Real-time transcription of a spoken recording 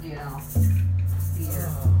you know, be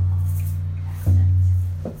your accent.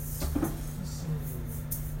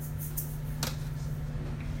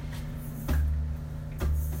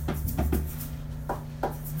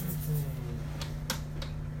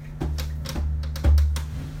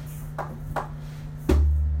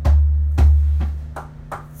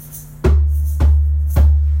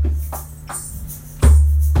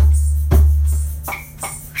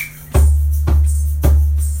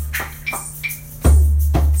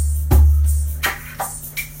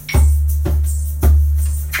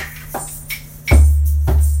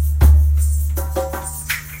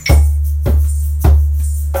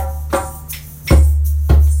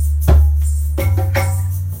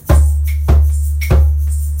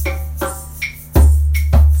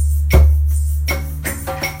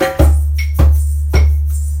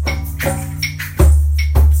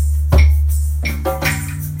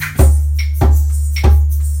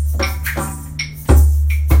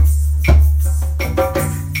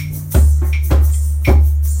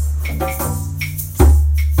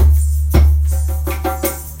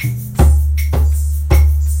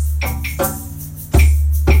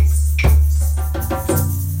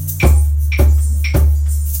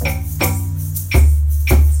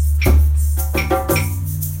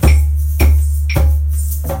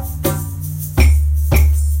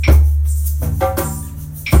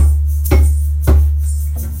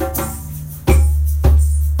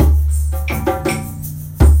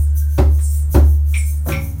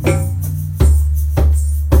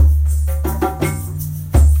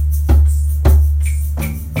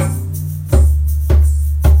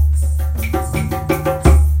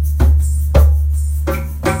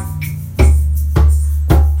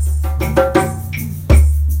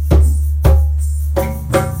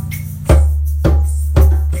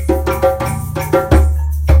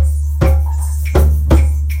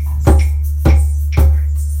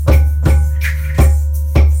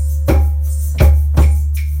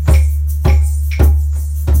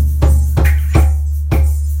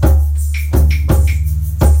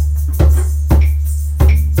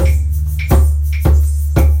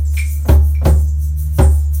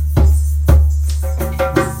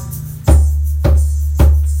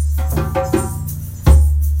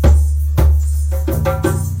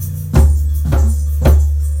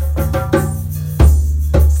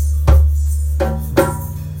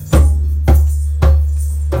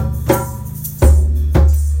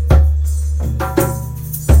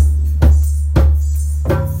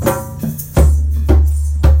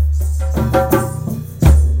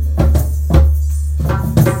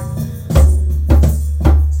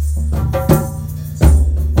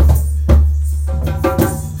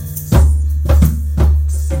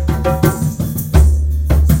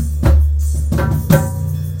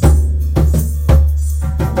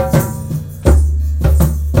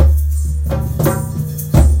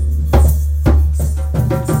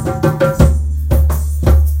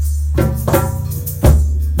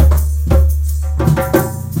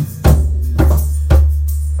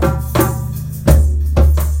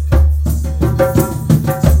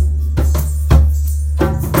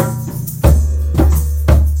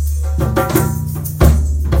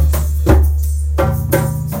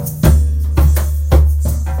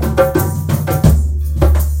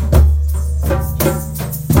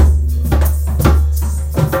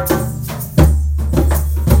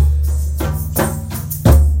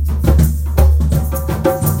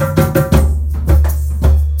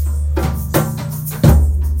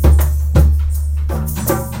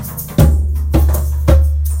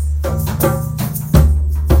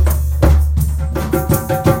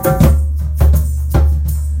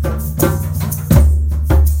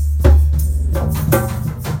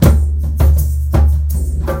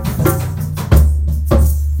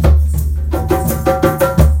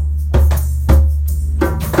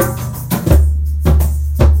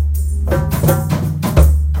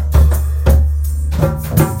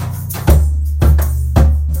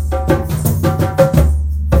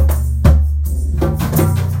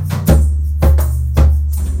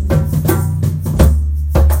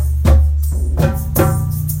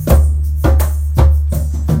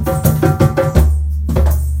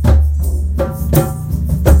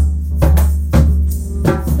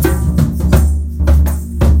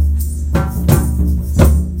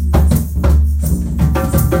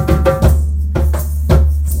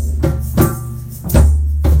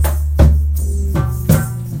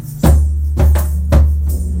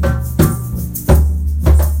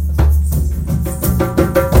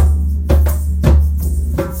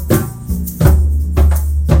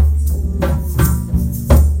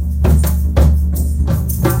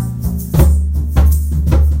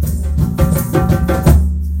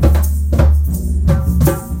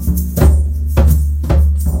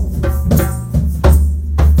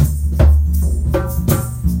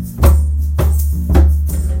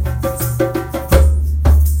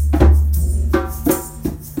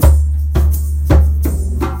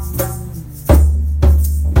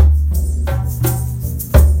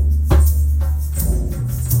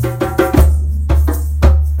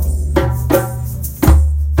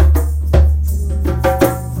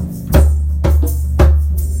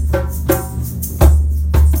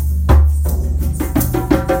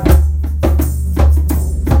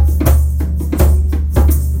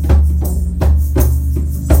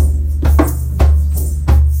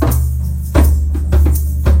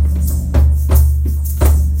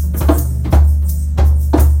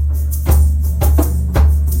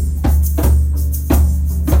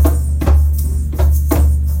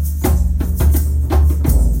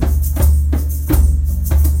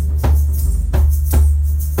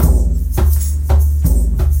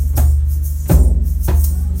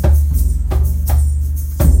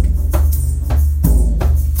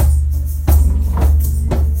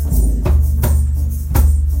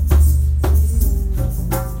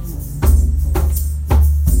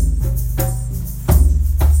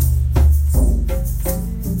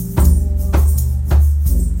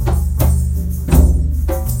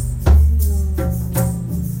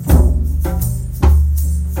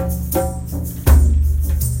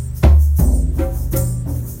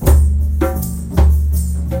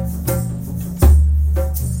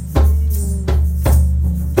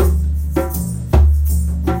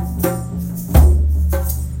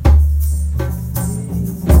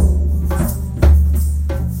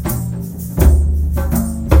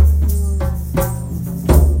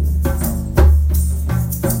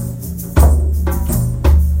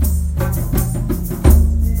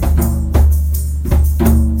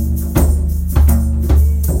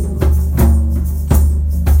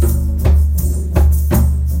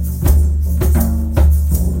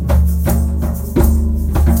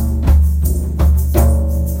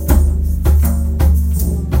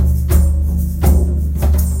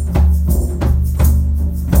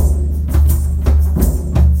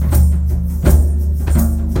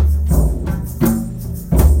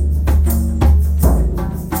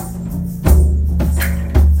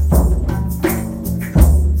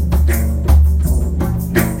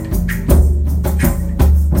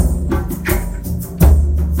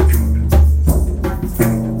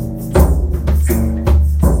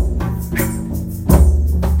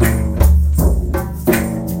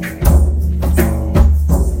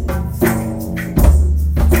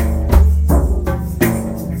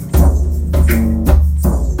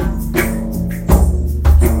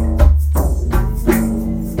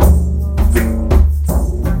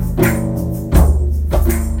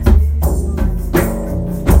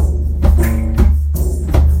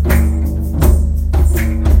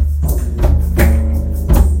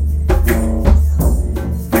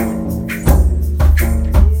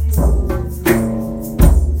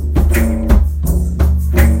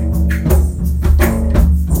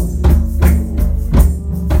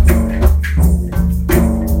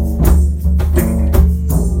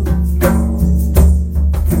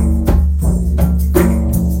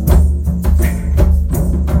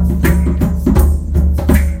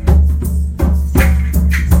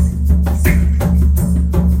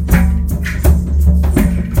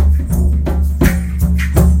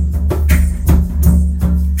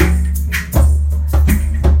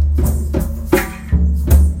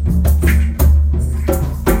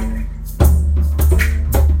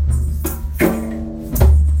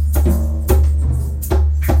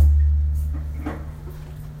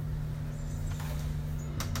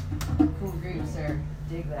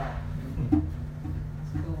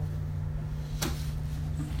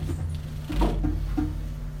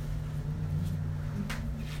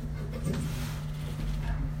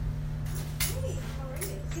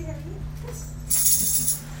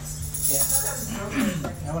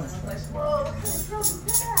 was like, whoa, what kind of drum is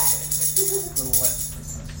that? A little less.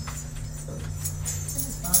 This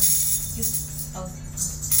is fun. I was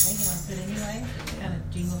thinking on it anyway. It kind of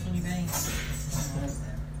jingles when you bang.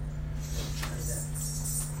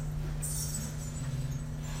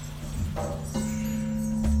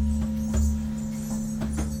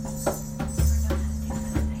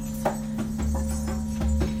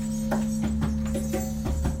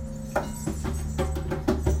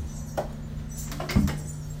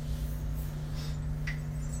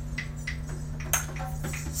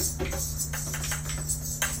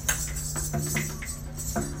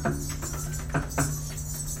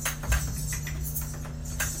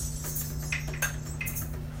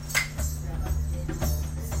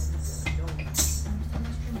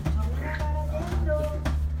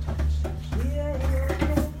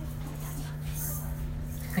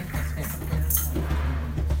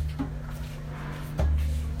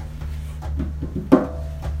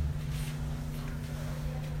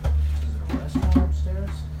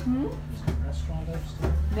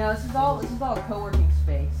 No, this is all a co-working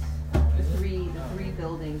space. The three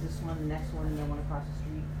buildings. This one, the next one, and then one across the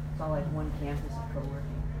street. It's all like one campus of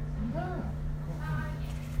co-working.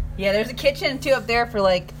 Yeah, there's a kitchen too up there for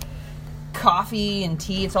like coffee and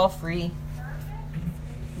tea. It's all free.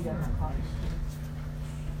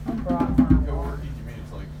 Co-working, you mean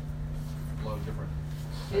it's like a lot of different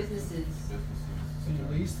Businesses. So you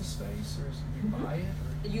lease the space, or is it you buy it?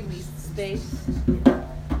 Or You lease the space.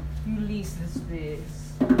 You lease the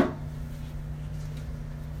space. Kind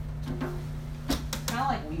of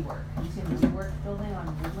like WeWork. You seen the WeWork building on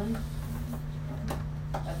Woodland?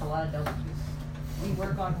 That's a lot of W's.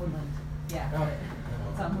 WeWork on Woodland. Yeah. Oh.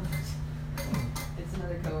 It's on Woodland. It's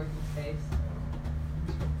another co-working space.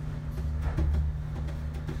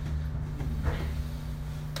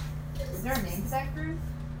 Is there a name for that group?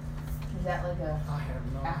 Is that like a I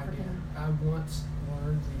have no African? idea. I once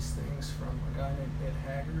learned these things from a guy named Ed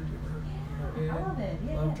Haggard. You know Ed? I love it,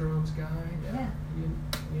 yeah. Love Drums guy. Yeah. He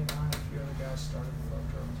and I and a few other guys started Love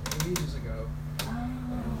Drums ages ago.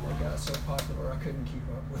 And they got so popular I couldn't keep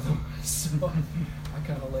up with them. So I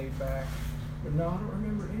kind of laid back. But no, I don't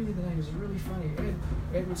remember any of the names. It's really funny.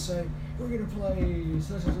 Ed would say, "We're going to play," and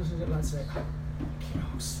I'd say, "You know,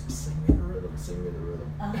 sing me the rhythm, sing me the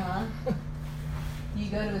rhythm." Uh-huh. You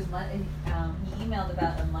go to his Monday, he emailed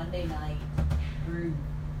about a Monday night group.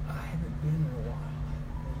 I haven't been in a while.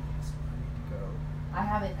 Maybe that's where I need to go. I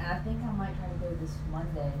haven't, I think I might try to go this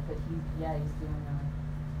Monday, but he's doing like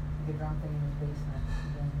a drum thing in his basement.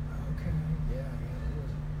 Okay, yeah.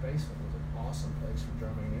 The basement was an awesome place for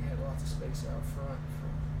drumming. It had lots of space out front for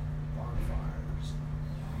bonfires.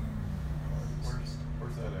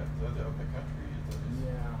 Where's that at? Is that up the country?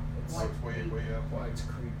 Yeah. It's way up. White's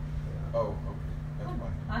Creek. Yeah. Oh, okay. That's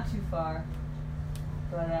fine. Not too far.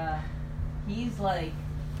 But he's like,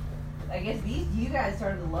 I guess you guys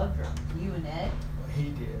started the Love Drums. You and Ed. Well, he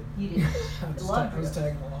did. You did. I was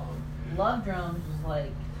tagging along. Love Drums was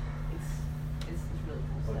like, it's really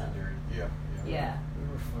cool stuff. Legendary. Yeah. We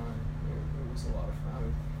were fun. It was a lot of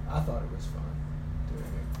fun. I thought it was fun doing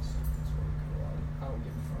it. It's really cool. I don't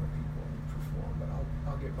get in front of people and perform, but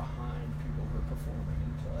I'll get behind people who are performing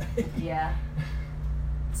and play. Yeah.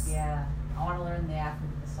 Yeah. I want to learn the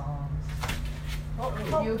songs. Oh,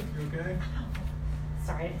 You okay?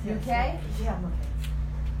 Sorry. You okay? Yeah, I'm okay.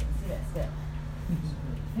 See that step.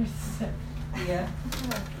 Yeah.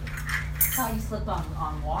 Thought you slipped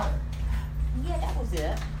on water. Yeah, that was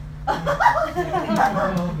it.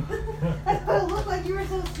 That's what it looked like. You were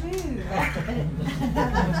so smooth.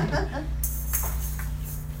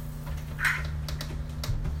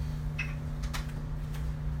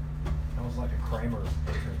 That was like a Kramer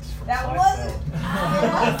entrance from That Seinfeld.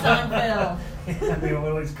 was Seinfeld. They would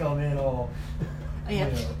always come in all, Yeah.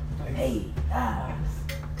 you know, like, Hey,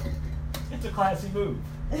 it's a classy move.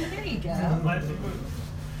 There you It's a go. classy move.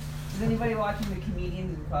 Is anybody watching the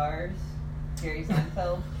Comedians in Cars? Jerry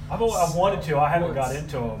Seinfeld. I've wanted to. I haven't got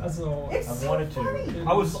into them. That's all. It's I've so wanted funny. to.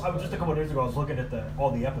 I was just a couple of days ago. I was looking at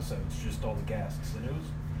all the episodes, just all the guests, and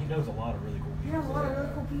he knows a lot of really cool You people. know, a lot of really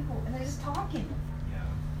cool people, and they're just talking. Yeah,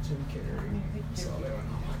 Jim Carrey. Saw that one.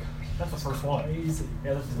 Oh my gosh. that's the first one. Crazy.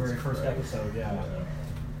 Yeah, that's the very That's first great. episode. Yeah.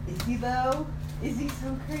 Is he though? Is he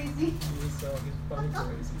so crazy? He's funny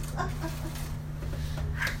crazy.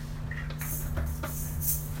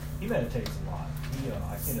 He meditates a lot.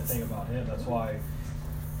 I seen a thing about him. That's why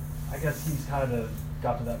I guess he's kind of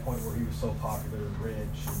got to that point where he was so popular and rich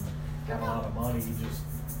and got a lot of money. He just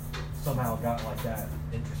somehow got like that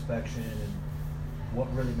introspection and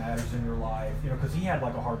what really matters in your life. You know, because he had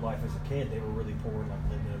like a hard life as a kid. They were really poor, like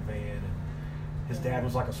living in a van, and his dad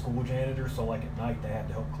was like a school janitor, so like at night they had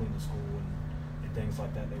to help clean the school and things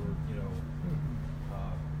like that. They were, you know,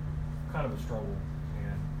 kind of a struggle,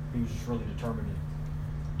 and he was just really determined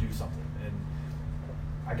to do something. And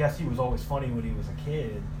I guess he was always funny when he was a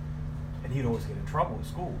kid, and he'd always get in trouble at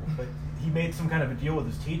school. But he made some kind of a deal with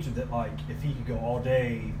his teacher that like if he could go all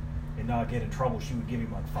day and not get in trouble, she would give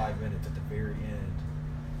him like 5 minutes at the very end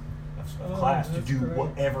of class to do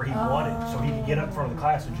whatever he wanted, so he could get up in front of the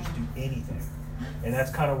class and just do anything. And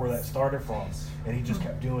that's kind of where that started from. And he just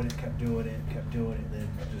kept doing it, and then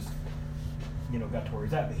just, you know, got to where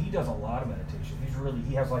he's at. But he does a lot of meditation.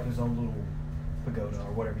 He has like his own little pagoda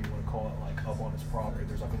or whatever you want to call it, like up on his property.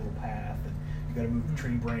 There's like a little path, and you got to move the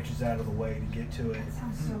tree branches out of the way to get to it. That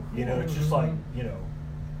sounds so cool. You know, it's just like, you know,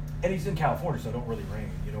 and he's in California, so it don't really rain.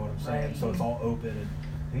 You know what I'm saying? Right. So it's all open, and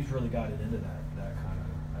he's really gotten into that kind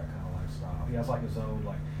of lifestyle. He has like his own,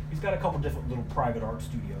 like, he's got a couple different little private art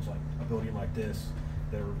studios, like a building like this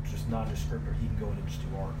that are just nondescript, or he can go in and just do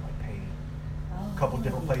art, like paint. A couple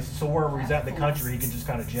different places. So wherever he's at in the country, he can just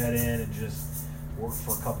kind of jet in and just work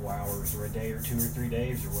for a couple hours or a day or 2 or 3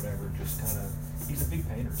 days or whatever. Just kind of, he's a big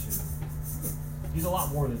painter too. He's a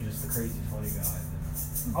lot more than just the crazy funny guy.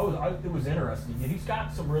 It was interesting. And he's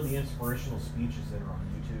got some really inspirational speeches that are on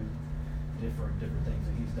YouTube. Different things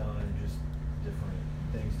that he's done, and just different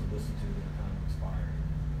things to listen to that are kind of inspiring.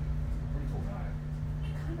 Pretty cool guy. I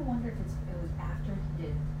kind of wonder if it was after he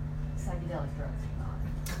did psychedelic drugs or not.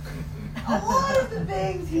 A lot of the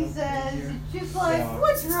things he says, it's just like,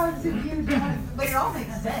 what drugs have you done? But it all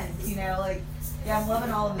makes sense, you know, like, yeah, I'm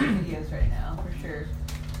loving all of his videos right now, for sure.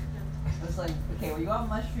 It's like, okay, were you on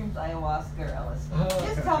mushrooms, ayahuasca, or LSD?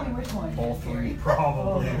 Just tell me which one. All three,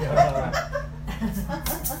 probably. You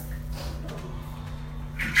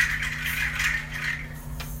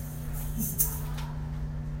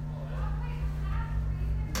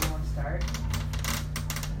want to start?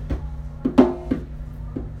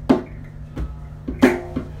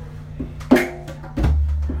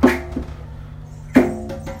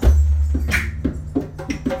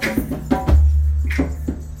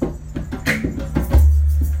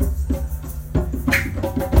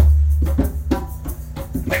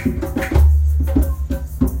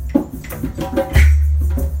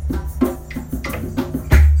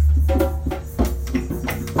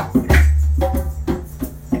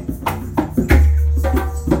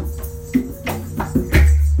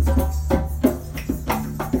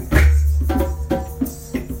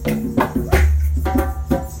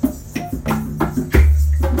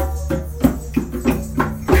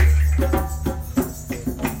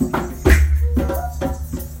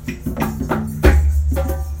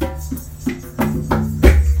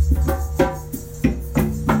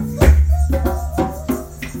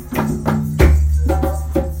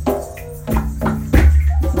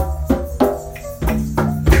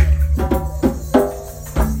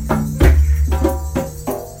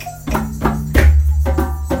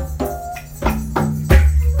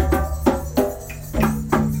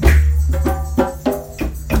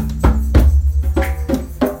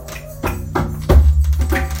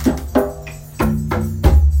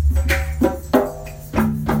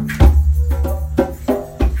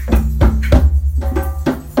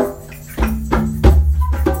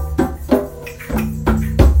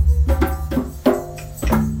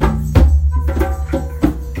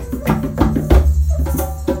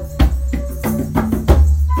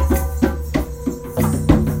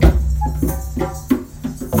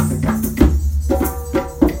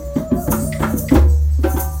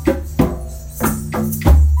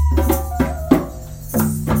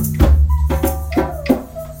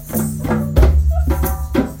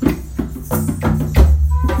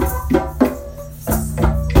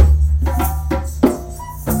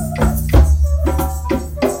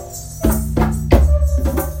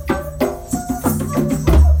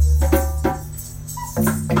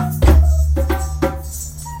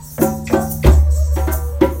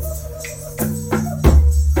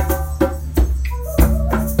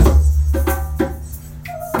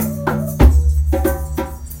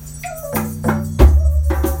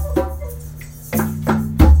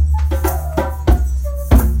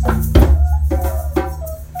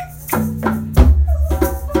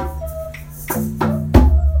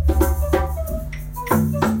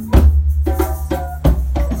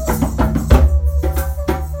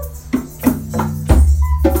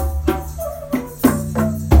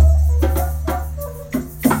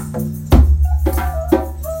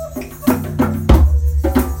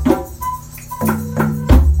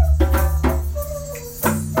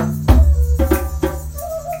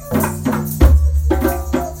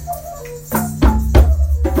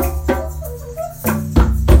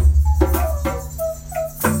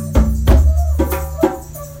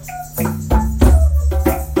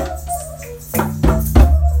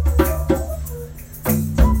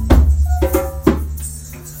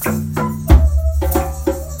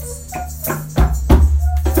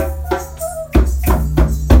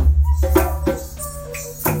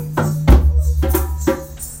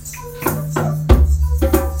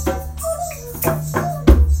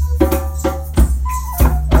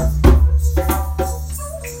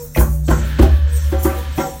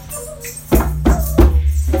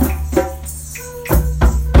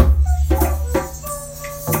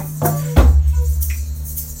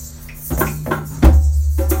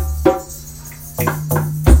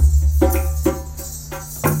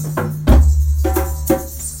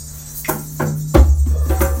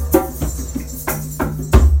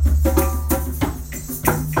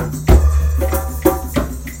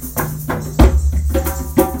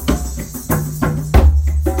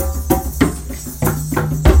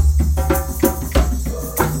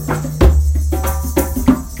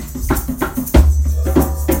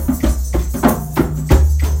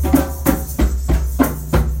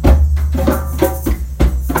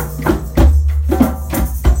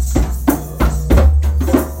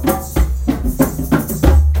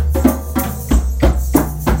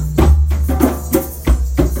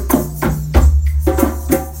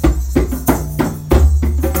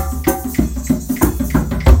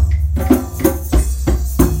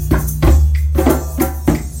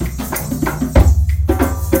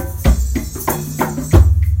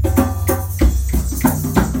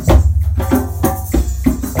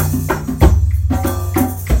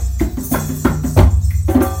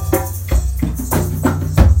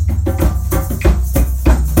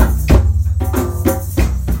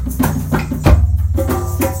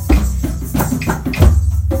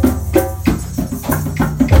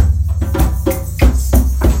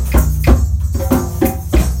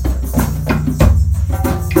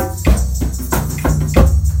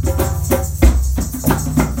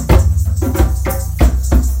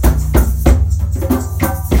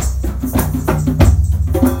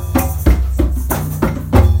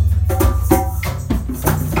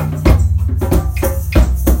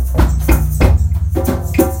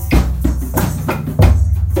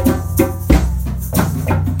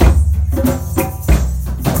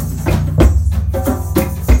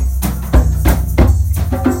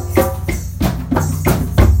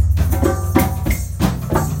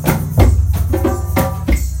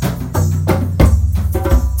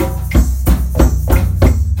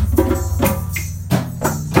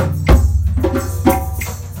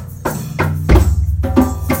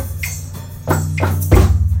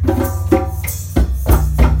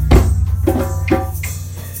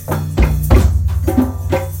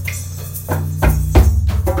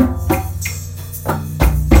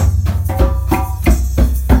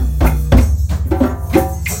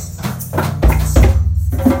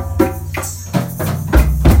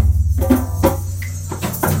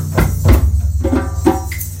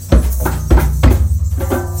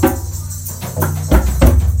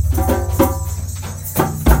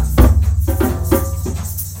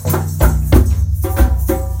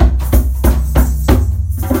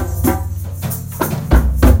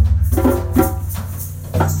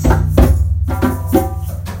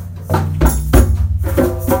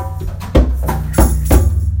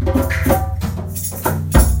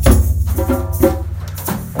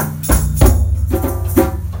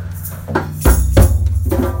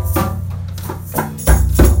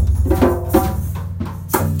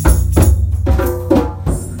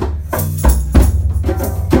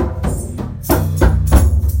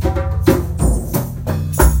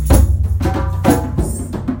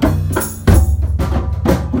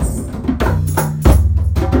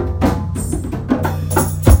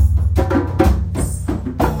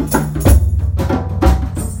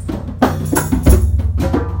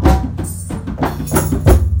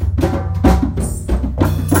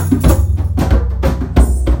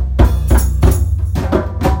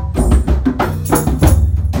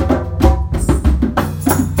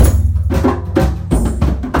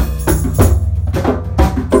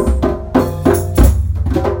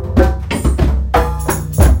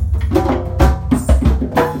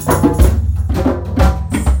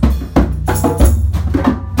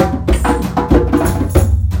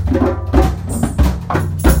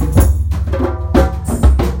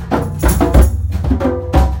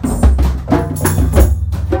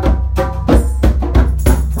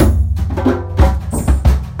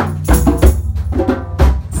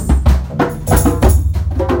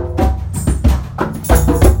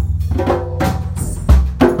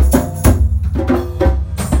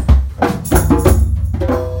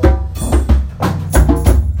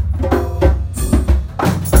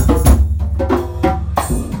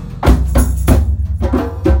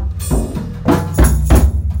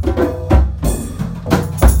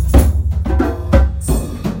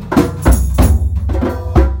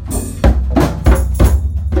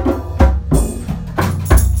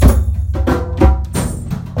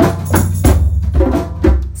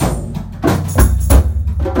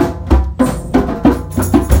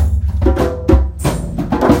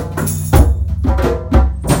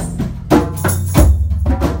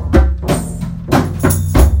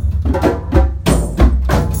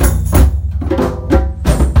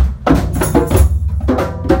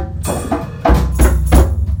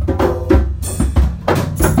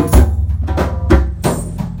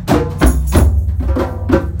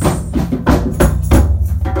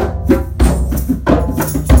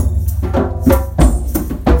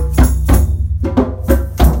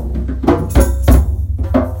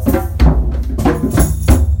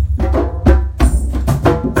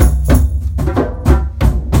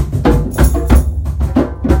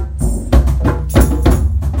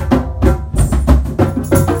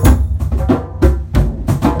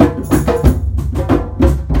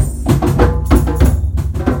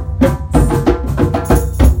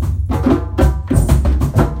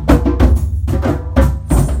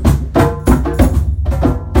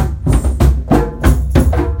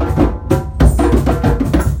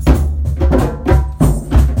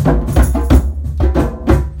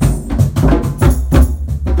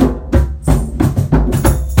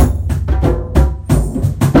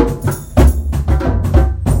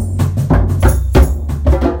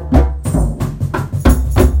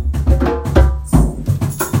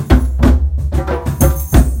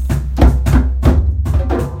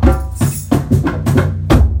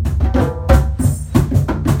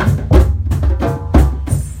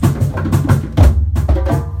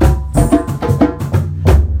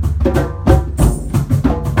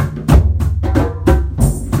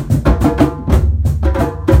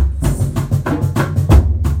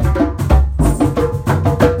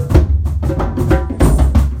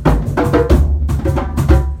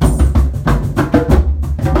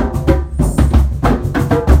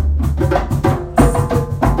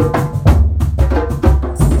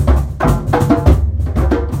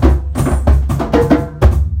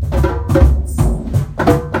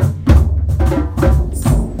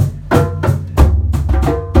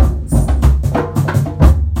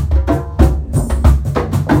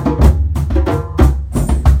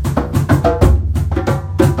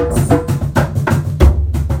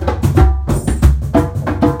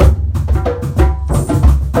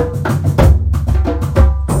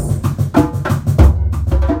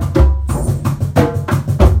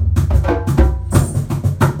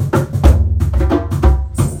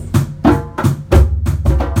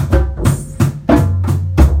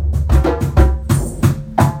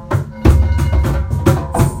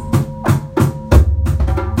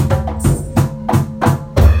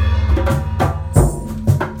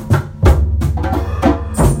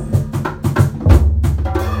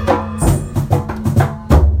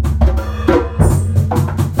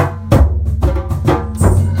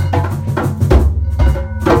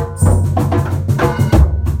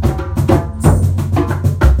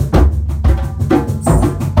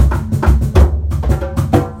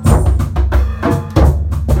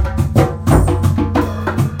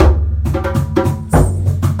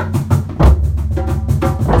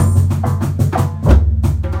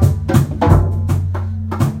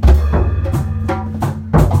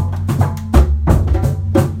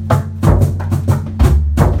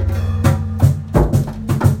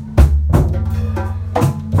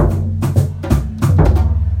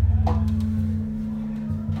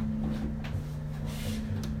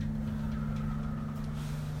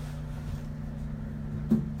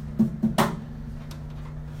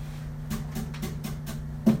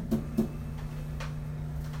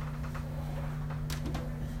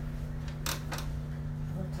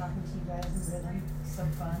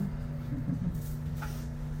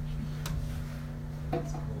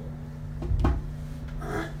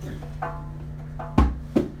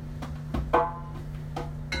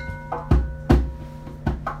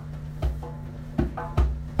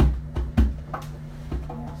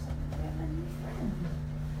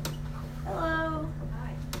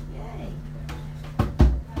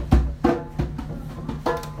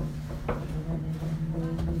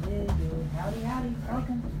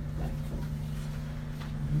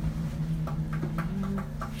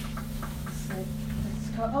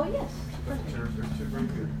 Oh, yes. There's two right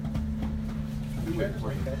here. Two waiting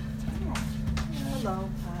for you. Hello.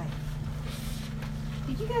 Hi.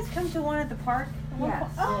 Did you guys come to one at the park? Yes.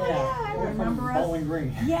 Oh, yeah, I remember us. Bowling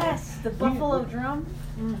Green. Yes, the Buffalo Drum.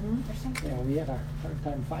 Mm-hmm. Or something. Yeah, we had a hard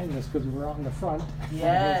time finding this because we were out in the front.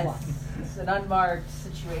 Yes. It's an unmarked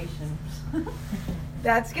situation.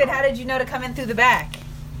 That's good. How did you know to come in through the back?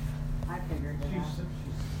 I figured it out.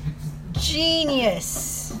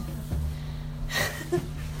 Genius.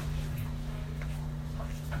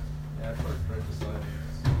 Yeah, first right beside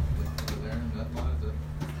you. Over there, and that lines up.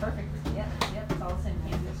 Perfect. Yep, it's all the same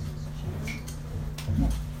canvas.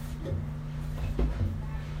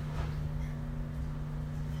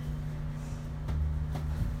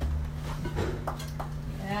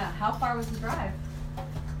 Yeah, how far was the drive?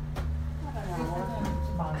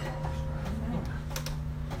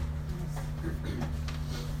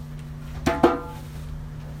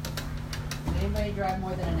 Did anybody drive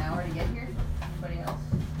more than an hour to get here? Anybody else?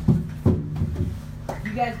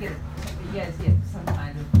 You guys get some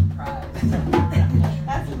kind of prize.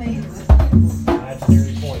 That's amazing.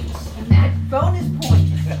 Imaginary points. And that bonus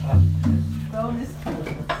points. Bonus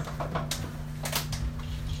points.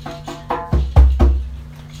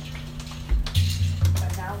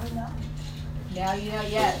 But now we know. Now you know,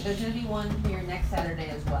 yeah, there's gonna be one here next Saturday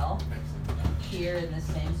as well, here in the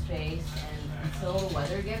same space, and until the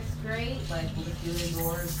weather gets great, like we'll just do it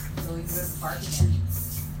indoors, so we can go to the park again.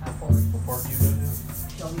 What park you go to?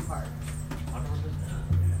 Shelby Park. I've never been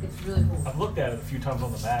there. It's really cool. I've looked at it a few times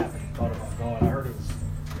on the map and thought about going. I heard it was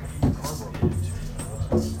car broke into.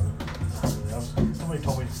 Somebody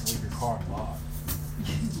told me to leave your car unlocked.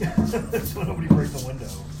 So nobody breaks the window.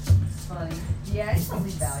 Funny. Yeah, it's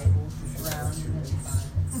probably valuable around, and it'll be fine.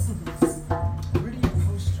 Where do you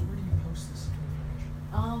post this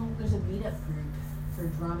information? There's a meetup group for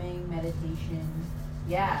drumming, meditation.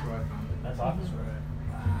 Yeah. That's where I found it. That's office, right?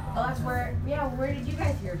 Oh, that's where, yeah, where did you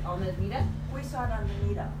guys hear it? On the meetup? We saw it on the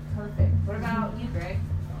meetup. Perfect. What about you, Greg?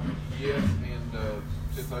 Yes, and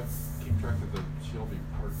just I keep track of the Shelby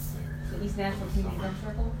Park thing. The East Nashville Community Drum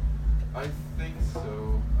Circle? I think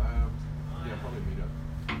so. Yeah, probably meet up.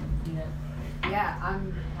 Meetup. Yeah,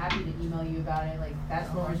 I'm happy to email you about it. Like,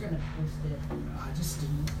 that's where we're gonna post it. I just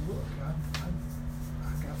didn't look. I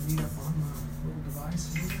got Meetup on my little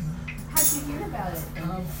device here. How'd you hear about it?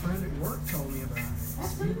 A friend at work told me about it.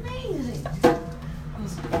 That's amazing.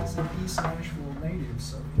 He's an East Nashville native,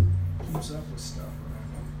 so he keeps up with stuff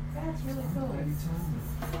around. That's really I'm cool. glad he told me.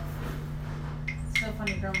 It's so fun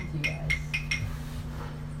to drum with you guys.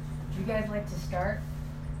 Would you guys like to start?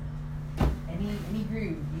 Any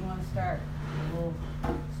groove you want to start? We'll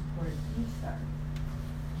support it. You start.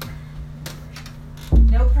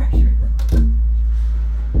 No pressure.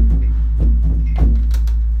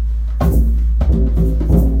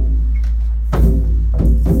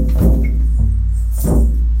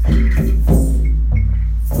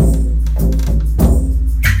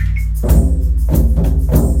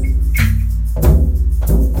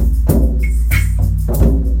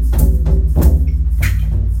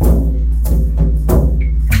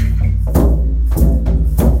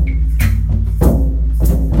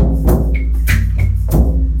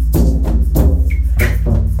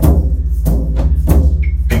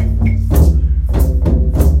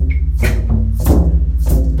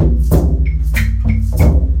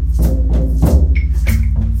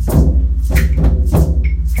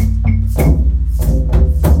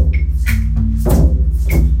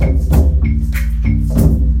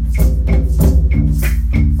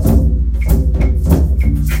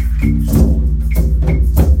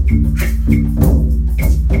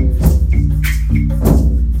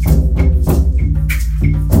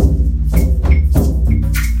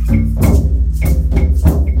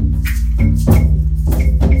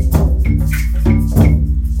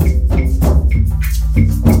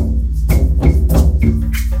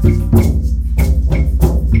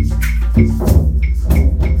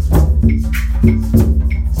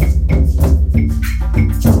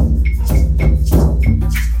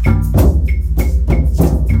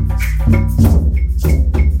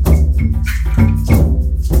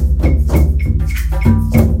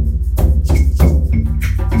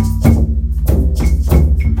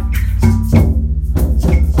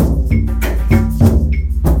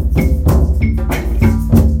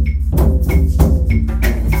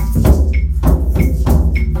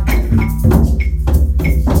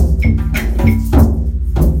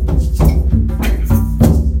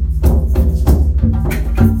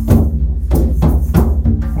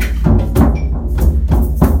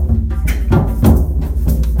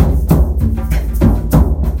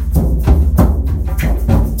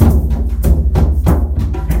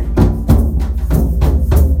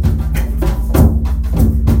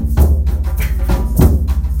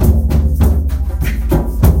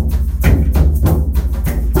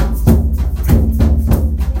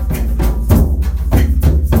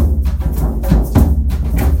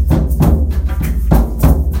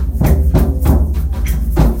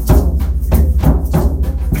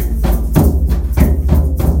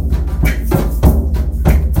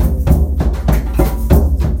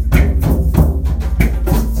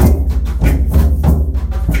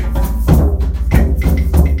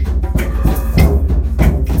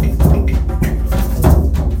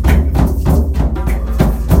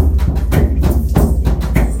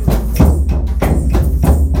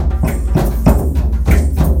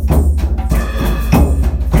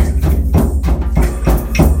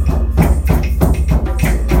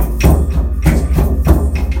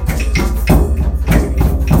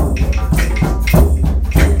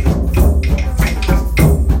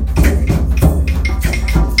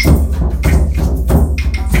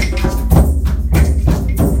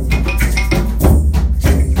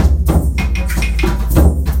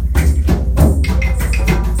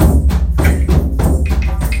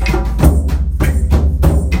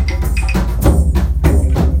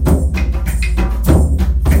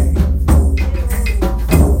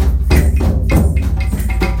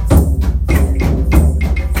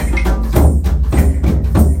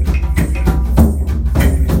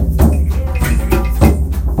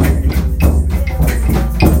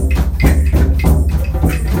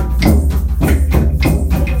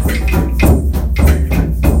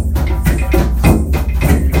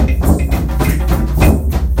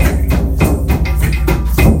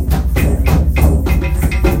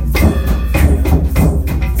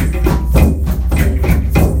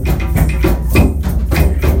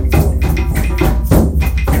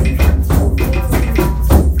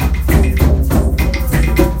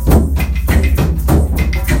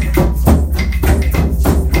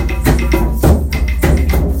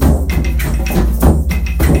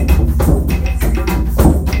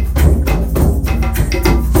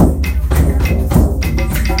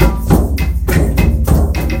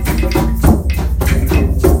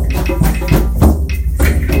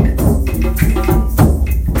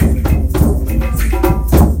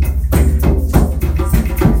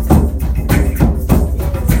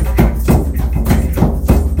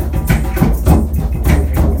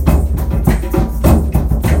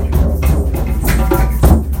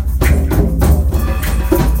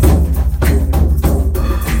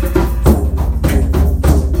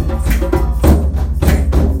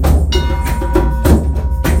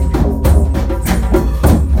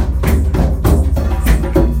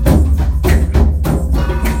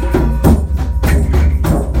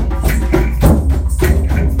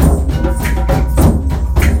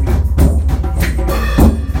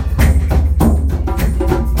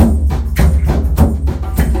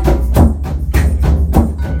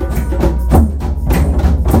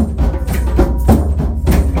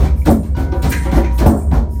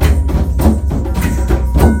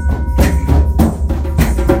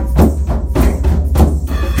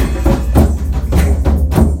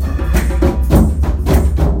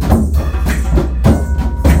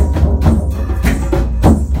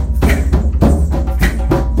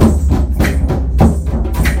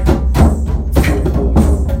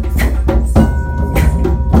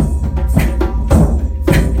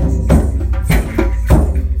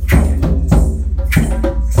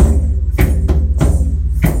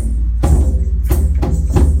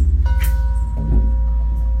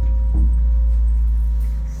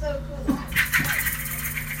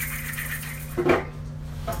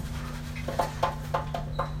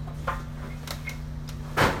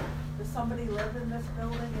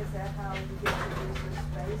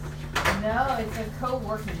 No, it's a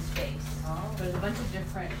co-working space. Oh. There's a bunch of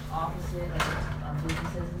different offices, like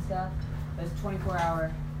businesses and stuff. There's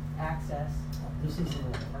 24-hour access. This is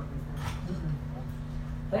an apartment.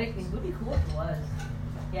 But it would be cool if it was.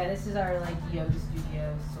 Yeah, this is our like yoga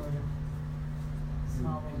studio sort of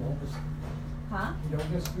small little. Huh?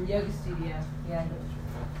 Yoga studio? Yoga studio. Yeah.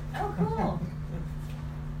 Oh, cool.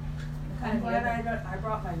 I'm glad I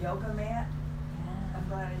brought my yoga mat. Yeah. I'm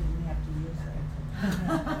glad I didn't have to use it. You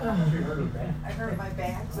hurt her back. I hurt my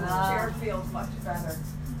back, so the chair feels much better.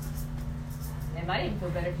 It might even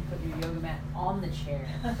feel better if you put your yoga mat on the chair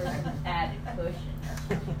for some added cushion.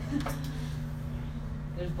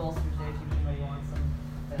 There's bolsters there too if anybody wants them.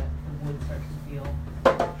 The wood starts to feel a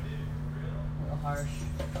little harsh.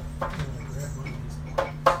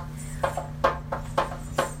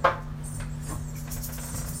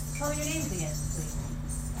 Tell me your names again, please.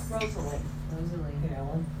 Rosalie. Rosalie.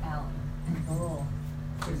 Alan. Alan. Oh.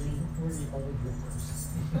 We're the old drummers.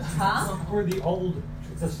 Huh? We're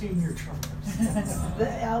the senior drummers.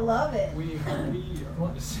 I love it. You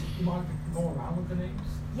want to see? You want to go around with the names?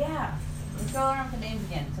 Yeah. Let's go around with the names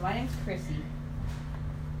again. So my name's Chrissy.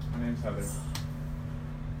 My name's Heather.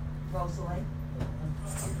 Rosalie.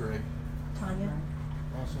 I'm Greg. Tanya.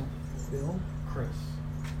 Russell. Bill. Chris.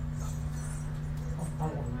 I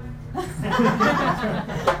want to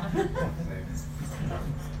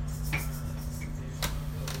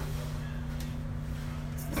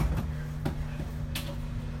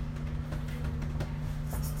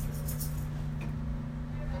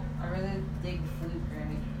I really dig the flute,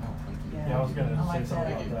 Greg. Oh, thank you. Yeah, I was gonna I say like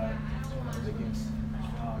something that. about that.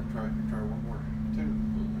 Try one more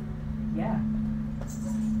tune. Yeah.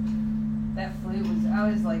 That flute was,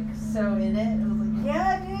 I was like so in it. I was like,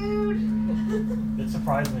 yeah, dude. It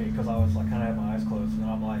surprised me because I was like kind of had my eyes closed, and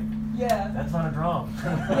I'm like, Yeah. that's not a drum.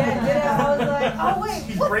 Yeah, I was like, oh wait.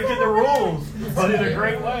 He's what's breaking that the over there? rules, but in a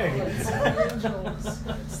great way. It's the Angels.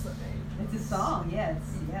 It's the name. It's a song, yeah,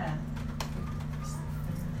 yeah.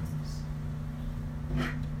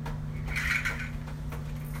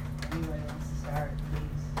 Anybody wants to start,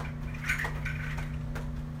 please.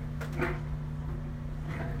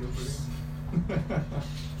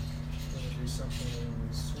 Do something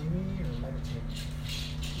swingy or meditative?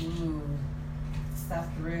 Ooh. Stuff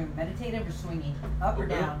the room. Meditative or swingy? Up or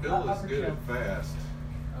down? Bill Up is or good chill? at fast.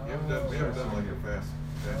 We haven't done like a fast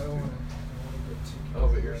I don't tune. want to get too. Oh,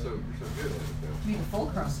 but you're so good at it. To be the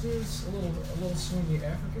fulcrum. Let's do a little swingy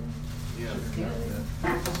African. Yeah. Let's do it.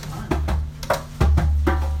 Yeah. That's fun.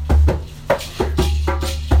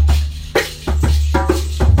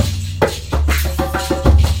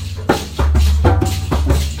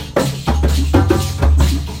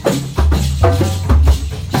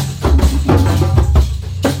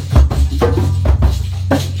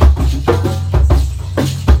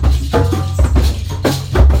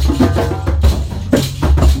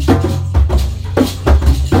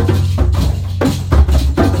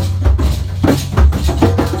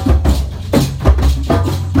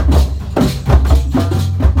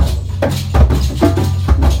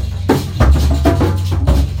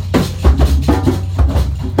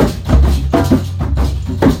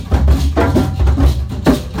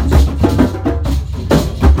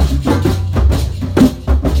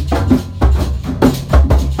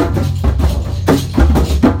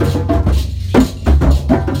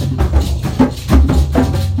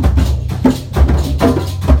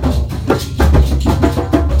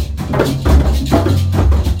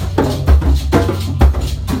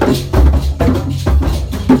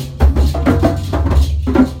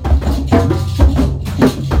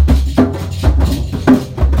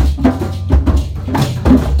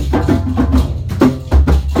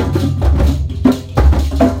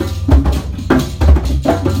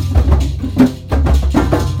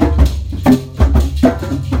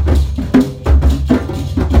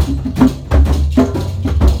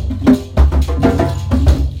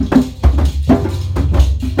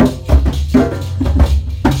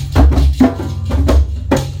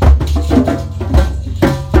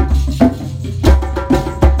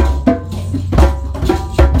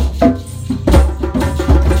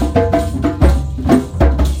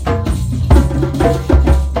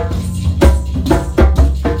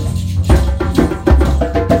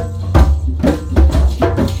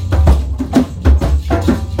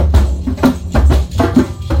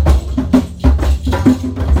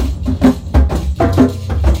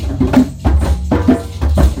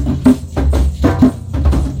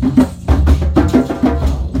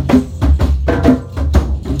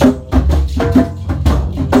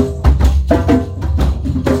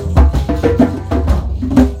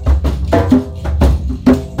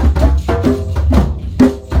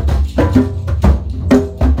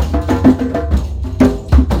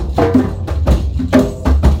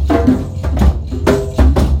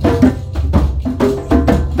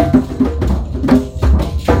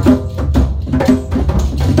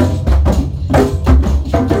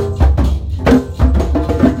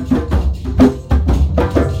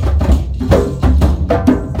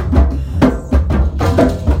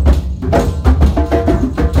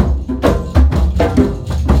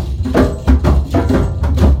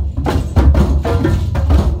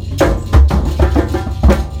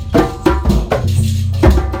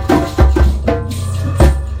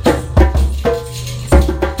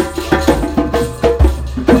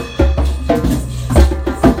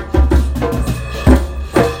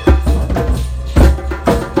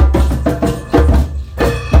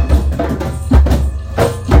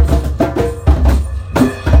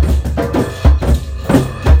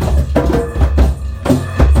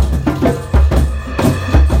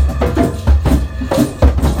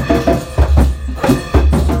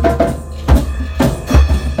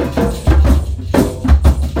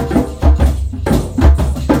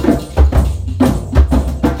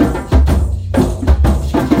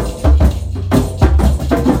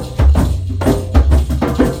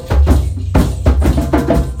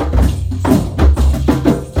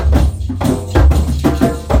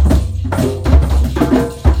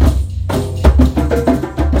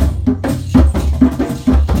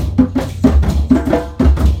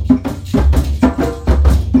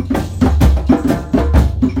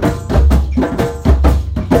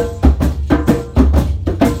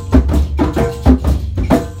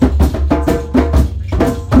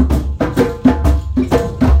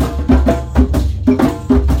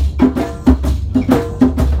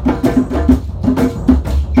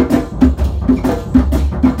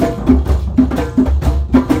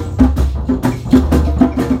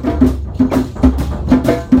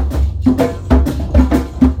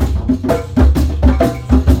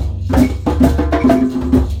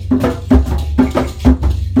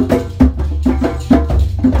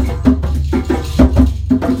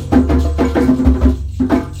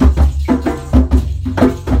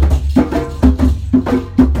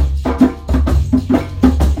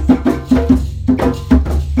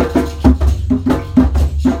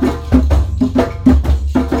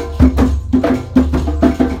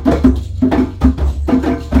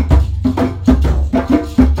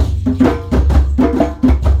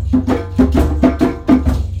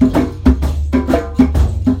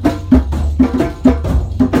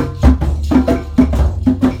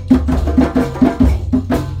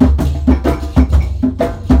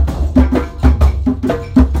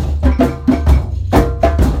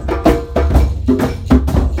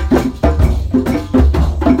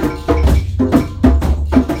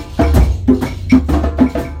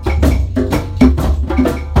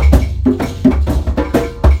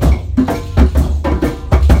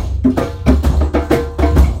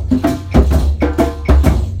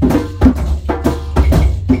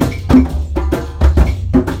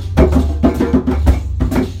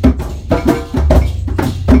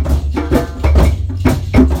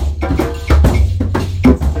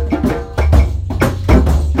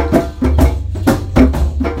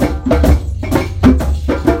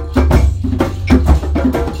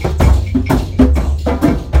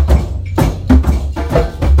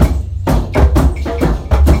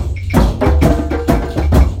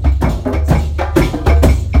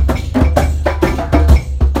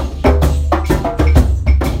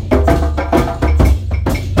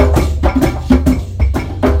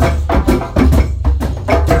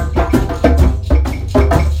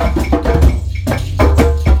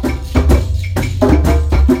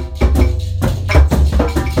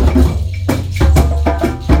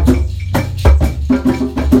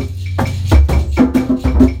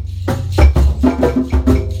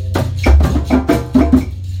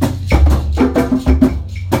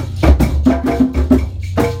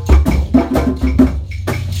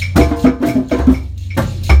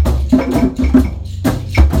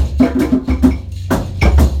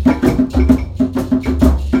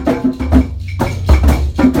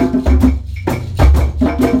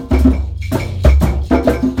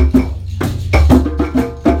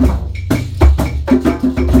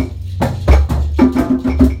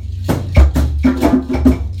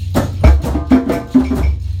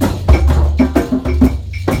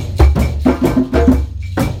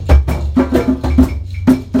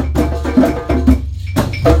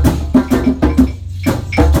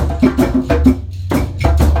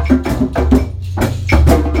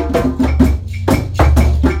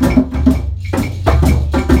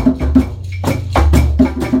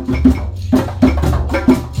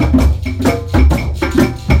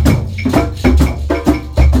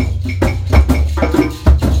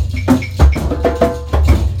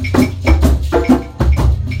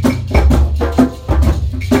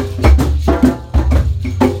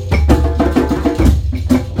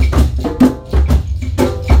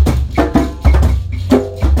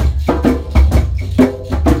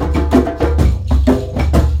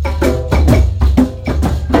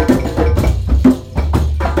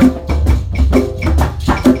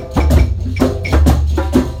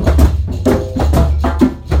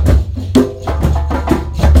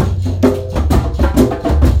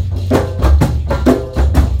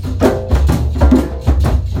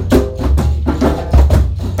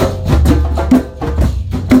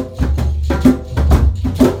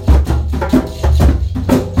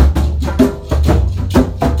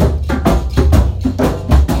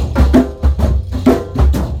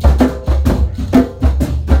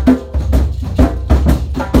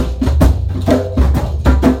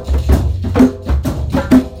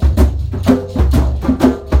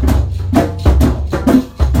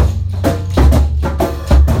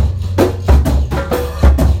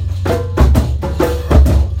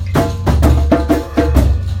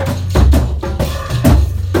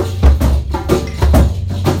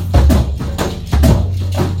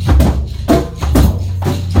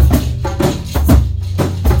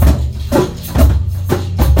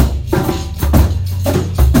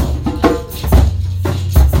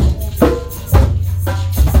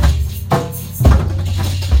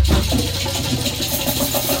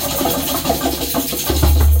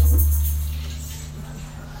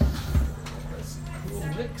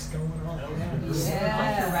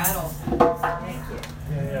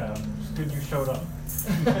 showed up.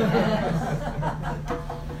 I'm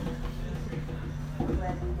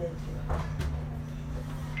glad we did too.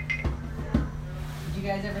 Did you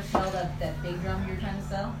guys ever sell that big drum you were trying to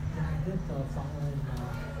sell? Yeah, I did something in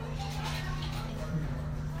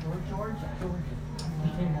Georgia. He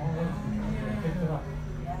came all the way from Georgia, picked it up.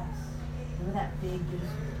 Yes. Remember that big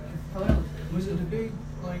photo? Was it a big,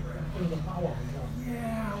 like, It was a power drum.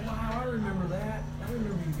 yeah, wow, I remember that. I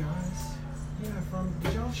remember you guys. Yeah,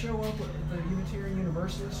 did y'all show up at the Unitarian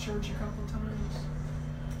Universalist Church a couple times?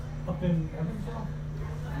 Up in Evansville.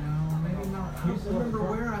 No, maybe not. I don't remember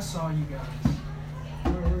where I saw you guys.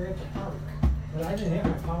 We were at the park. But I didn't have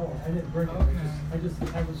my power. I didn't bring it. Okay.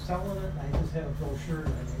 I was selling it. I just had a brochure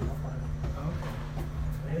that I made up on it. Okay.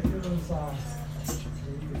 It was,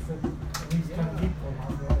 you could fit at least 10 people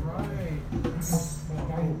on there. Right. It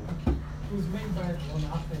was made by an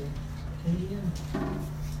Indian,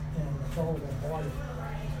 and the fellow that bought it.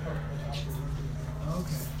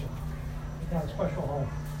 Okay. It got a special home.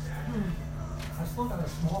 I still got a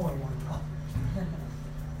smaller one though.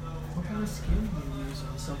 What kind of skin do you use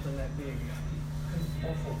on something that big?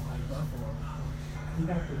 Buffalo. Buffalo. You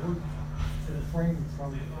got the root to the frame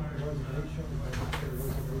from the reservation,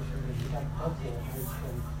 and you got buffalo hides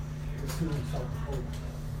from the Sioux and South Dakota.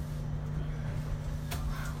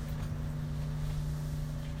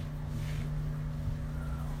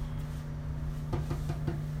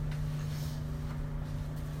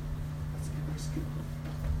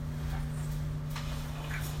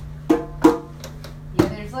 Yeah,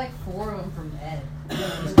 there's like 4 of them from Ed. I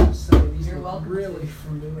was gonna say, these You're look welcome really to.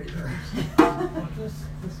 familiar.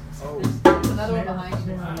 Oh. There's another one behind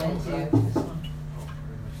you from Ed too.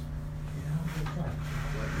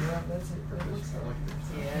 Yeah, that's it. That looks like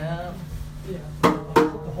Yeah. Yeah.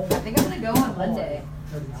 I think I'm gonna go on Monday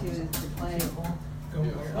to play. Go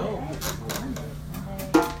where? Oh.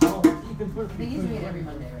 You can put. I think he's doing it every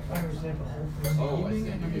Monday, right? Fires in the whole thing. Oh, I see.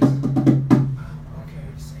 Okay,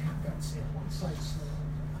 so I've got to see it one side, so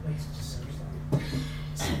at least just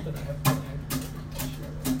something I have to have.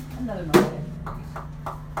 Another Monday.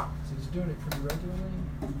 So he's doing it pretty regularly?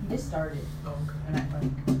 He just started, Oh, and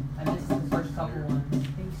I missed the first couple ones. I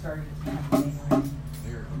think he started at the end of January.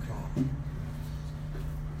 There, okay.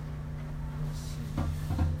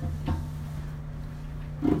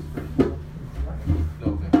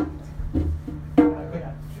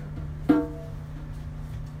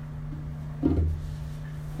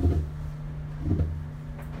 No,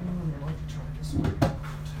 no. I'd like to try this one out.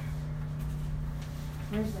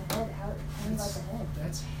 Where's the head? Tell me about the head.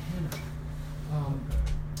 That's henna.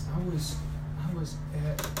 I was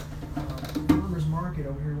at farmer's market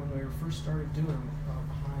over here when we first started doing them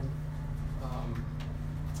behind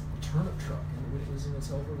a turnip truck, and it was in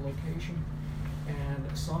its older location. And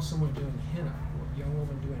I saw someone doing henna, a young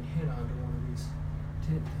woman doing henna under one of these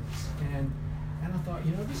tent things. And I thought,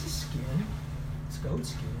 this is skin. It's goat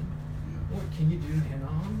skin. What can you do henna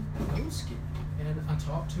on goat skin? And I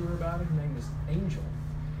talked to her about it. Her name was Angel.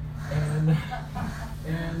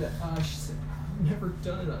 And she said, I've never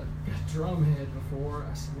done a drum head before.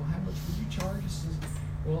 I said, well, how much would you charge? She says,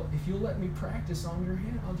 well, if you'll let me practice on your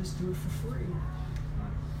head, I'll just do it for free.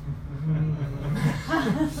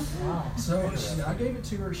 So I gave it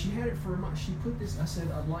to her. She had it for a month. She put this, I said,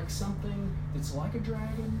 I'd like something that's like a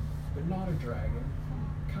dragon, but not a dragon.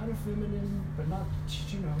 Kind of feminine, but not,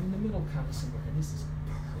 in the middle kind of somewhere. And this is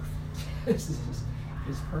perfect. This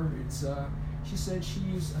is perfect. It's, she said she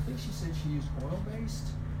used oil-based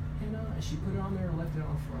henna, and she put it on there and left it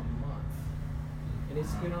on for a month. And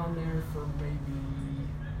it's been on there for maybe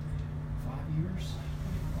 5 years.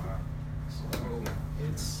 Wow. So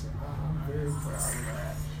it's, I'm very proud of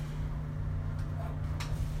that.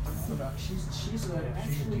 But she's a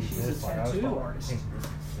tattoo artist.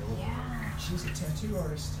 Yeah. She's a tattoo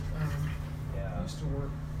artist. Yeah. Used to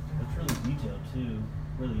work. It's really detailed too,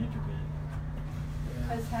 really intricate.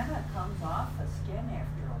 Because henna comes off the skin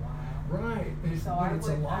after a while. Right. So But I it's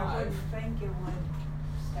wouldn't alive. think it would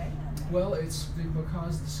stay in there. Well, it's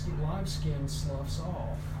because the live skin sloughs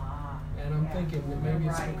off. Ah, And I'm yeah. thinking that maybe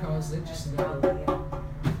it's Right. because it just That's never. probably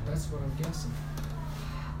it. That's what I'm guessing.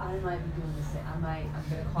 I might be doing the same. I'm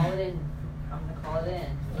gonna call it in. I'm gonna call it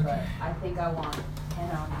in. But Okay. I think I want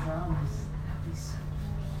henna on the drums. That'd be so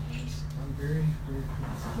nice. I'm very, very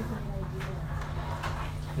That's a pleased. good idea.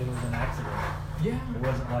 It was an accident. Yeah. It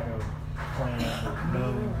wasn't like a plan or no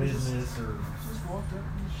business or Just walked up and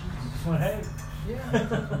you she. just went, hey. Yeah.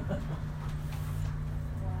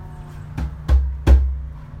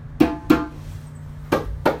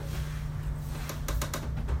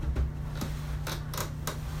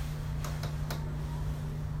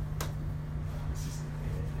 This is it.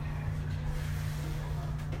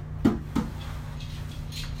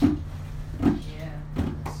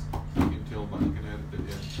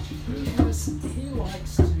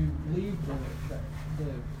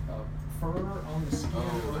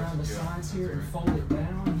 the Yeah, sides here and that's fold it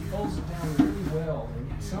down. He folds it down really well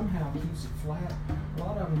and somehow keeps it flat. A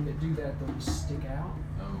lot of them that do that, they'll just stick out.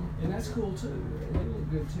 Oh. And that's cool too. They look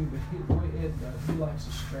good too, but Ed, he likes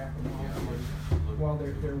to strap them Yeah, I on like that. while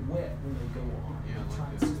they're wet when they go on. Yeah, I like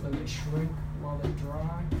Times that. as though they shrink while they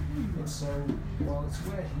dry. And so while it's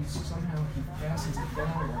wet, he fastens it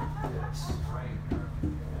down like this.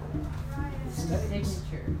 It stays.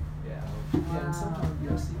 Signature. Yeah. Yeah, and sometimes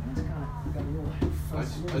you'll see it's kind of got a little I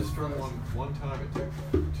strung one time. It took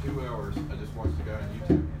 2 hours. I just watched a guy on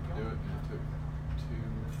YouTube do it, and it took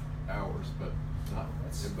 2 hours. But not.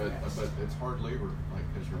 But it's hard labor, like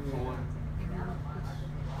because you're pulling and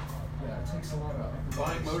Yeah, it takes a lot of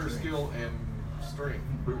fine motor skill and strength,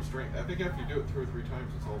 brute strength. I think after you do it 2 or 3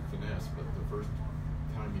 times, it's all finesse. But the first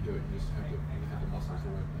time you do it, you just have to the muscles do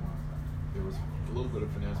it. And there was a little bit of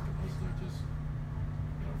finesse, but mostly just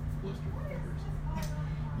blister fingers.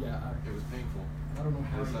 Yeah, It was painful. I don't know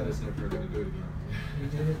how I he decided does it. never going to do it again. He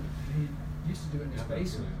did it. He used to do it in his Yeah, that's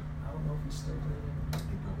basement. amazing. I don't know if he's still doing it.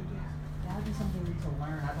 He probably does. That'd be something to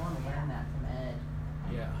learn. I'd want to learn that from Ed.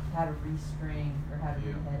 Yeah. How to restring or how to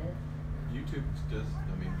Yeah. rehead it. YouTube does.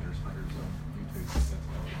 I mean, there's hundreds on YouTube. That's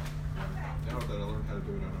how. Now that I learned how to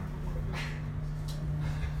do it, I don't ever want to do it.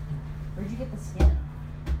 Where'd you get the skin?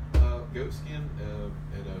 Goat skin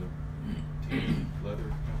at a team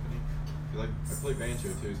leather company. 'Cause I play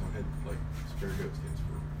banjo too, so I had like spare goat skins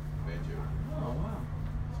for banjo. Oh wow.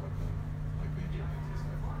 So I've done like banjo things and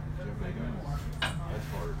stuff. Djembe guns. That's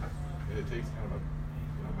hard. And it takes kind of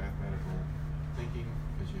a mathematical thinking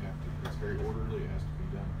because you have to. It's very orderly. It has to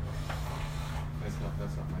be done. That's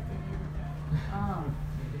not my thing either.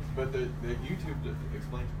 But the YouTube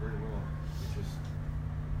explains it very well. It's just.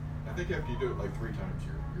 I think after you do it like 3 times,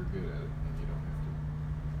 you're good at it, and you don't have to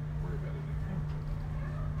worry about it anymore.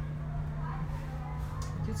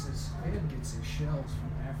 Ed gets his shells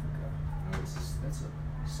from Africa. Nice. That's a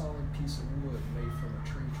solid piece of wood made from a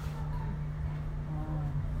tree trunk.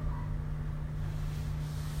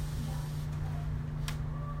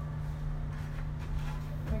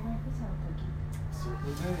 Let's have a cookie.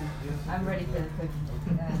 Certainly do. Yes, I'm ready for the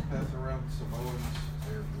cookie. Pass around Samoans.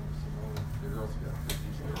 There, Samoan. The girls got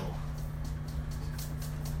cookies. They're all.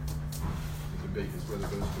 The debate is whether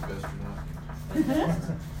those are the best or not.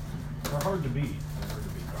 They're hard to beat. They're hard to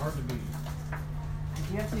beat. Hard to beat.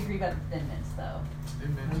 You have to agree about the Thin Mints, though.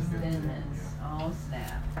 Thin Mints Those is good, Thin too. Mints. Yeah. Oh,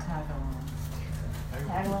 snap. Tagalong.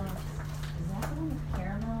 Tagalong. Is that the one with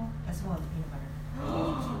caramel? That's the one with peanut butter.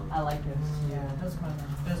 I like those. Yeah, those are my number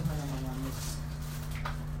one.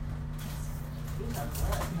 These are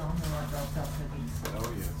good. You know, I love those cookies. Oh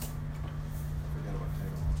yes. Forgot about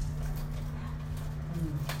Tagalong.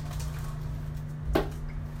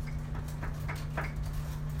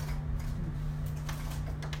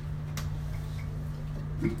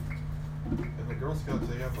 And the Girl Scouts,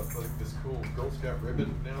 they have like this cool Girl Scout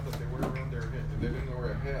ribbon now that they wear around their head. And they didn't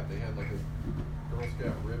wear a hat. They had like a Girl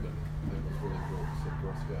Scout ribbon that was really cool. It said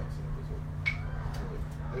Girl Scouts, and it was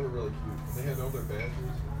they were really cute. And they had all their badges. They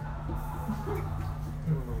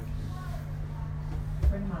were really cute. A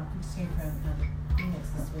friend of mine just came from Phoenix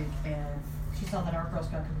this week, and she saw that our Girl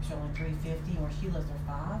Scout cookies are only $3.50, and where she lives are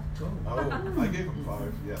 $5. Oh, I gave them 5.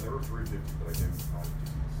 Yeah, they were $3.50, but I gave them 5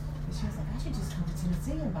 cookies. And she was like, I should just come to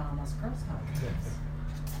Tennessee and buy all those Girl Scout cookies.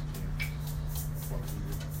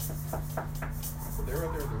 But they're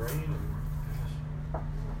out there in the rain, and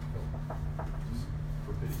just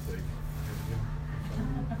for pity's sake, I had to give them.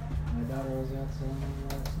 My daughter was out selling them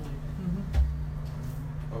last night.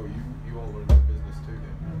 Oh, you all learned that business too,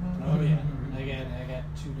 then? Oh yeah, I got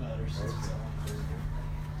 2 daughters. Okay. So. There you go.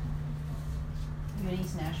 You in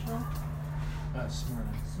East Nashville?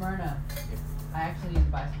 Smyrna. Smyrna. I actually need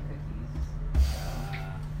to buy some cookies.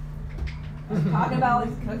 I was talking about all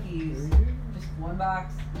these cookies. Just 1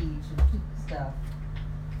 box each and stuff.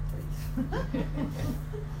 Please.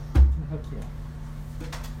 Heck yeah.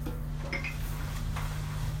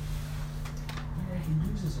 Yeah, he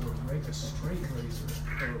uses a straight razor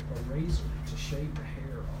or a razor to shave the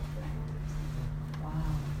hair off the hand. Wow.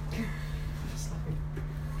 It's like,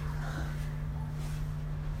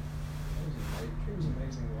 it was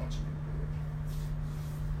amazing watching him do it.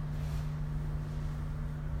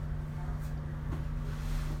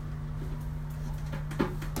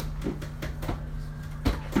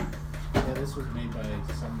 Yeah, this was made by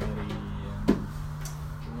somebody in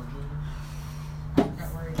Georgia. I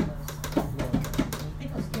forgot where he was. I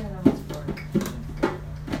think it was, yeah, that was Florida.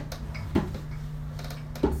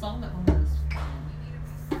 I saw him at one of those fairs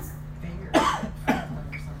or something.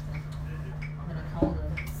 And I called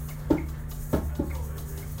him.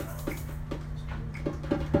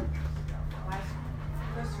 Last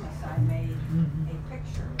Christmas, I made a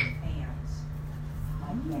picture with hands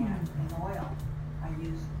like that in oil. I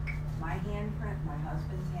used my handprint, my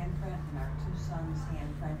husband's handprint, and our 2 sons'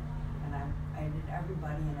 handprint, and I did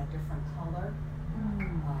everybody in a different color.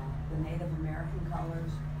 The Native American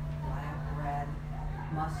colors, black, red,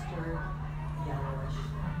 mustard, yellowish,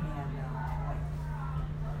 and white.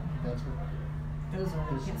 That's what. Those are,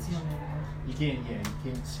 you can't see them anymore. You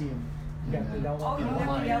can't see them. You got the yellow. Oh, you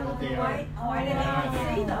have the yellow and white? Oh, I didn't even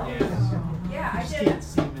see those. Yeah. Yeah, I You just did. can't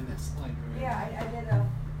see them in this light. Right? Yeah,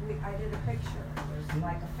 I did a picture. It was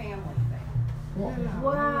like a family thing.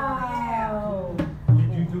 Wow.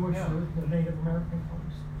 Did you do it for the Native American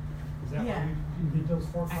colors? Is that Yeah. what you did those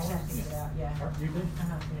 4 colors? Actually, I have to get it out, yeah. You did?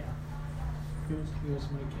 Yeah. It was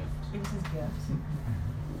my gift. It was his gift.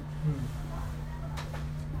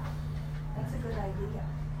 That's a good idea.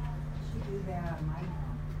 Should do that on my,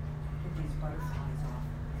 get these butterflies off.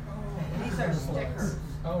 These are stickers.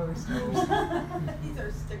 Oh, it's These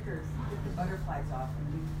are stickers. Get the butterflies off and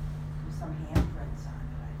do some handprints on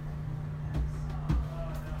it, I think.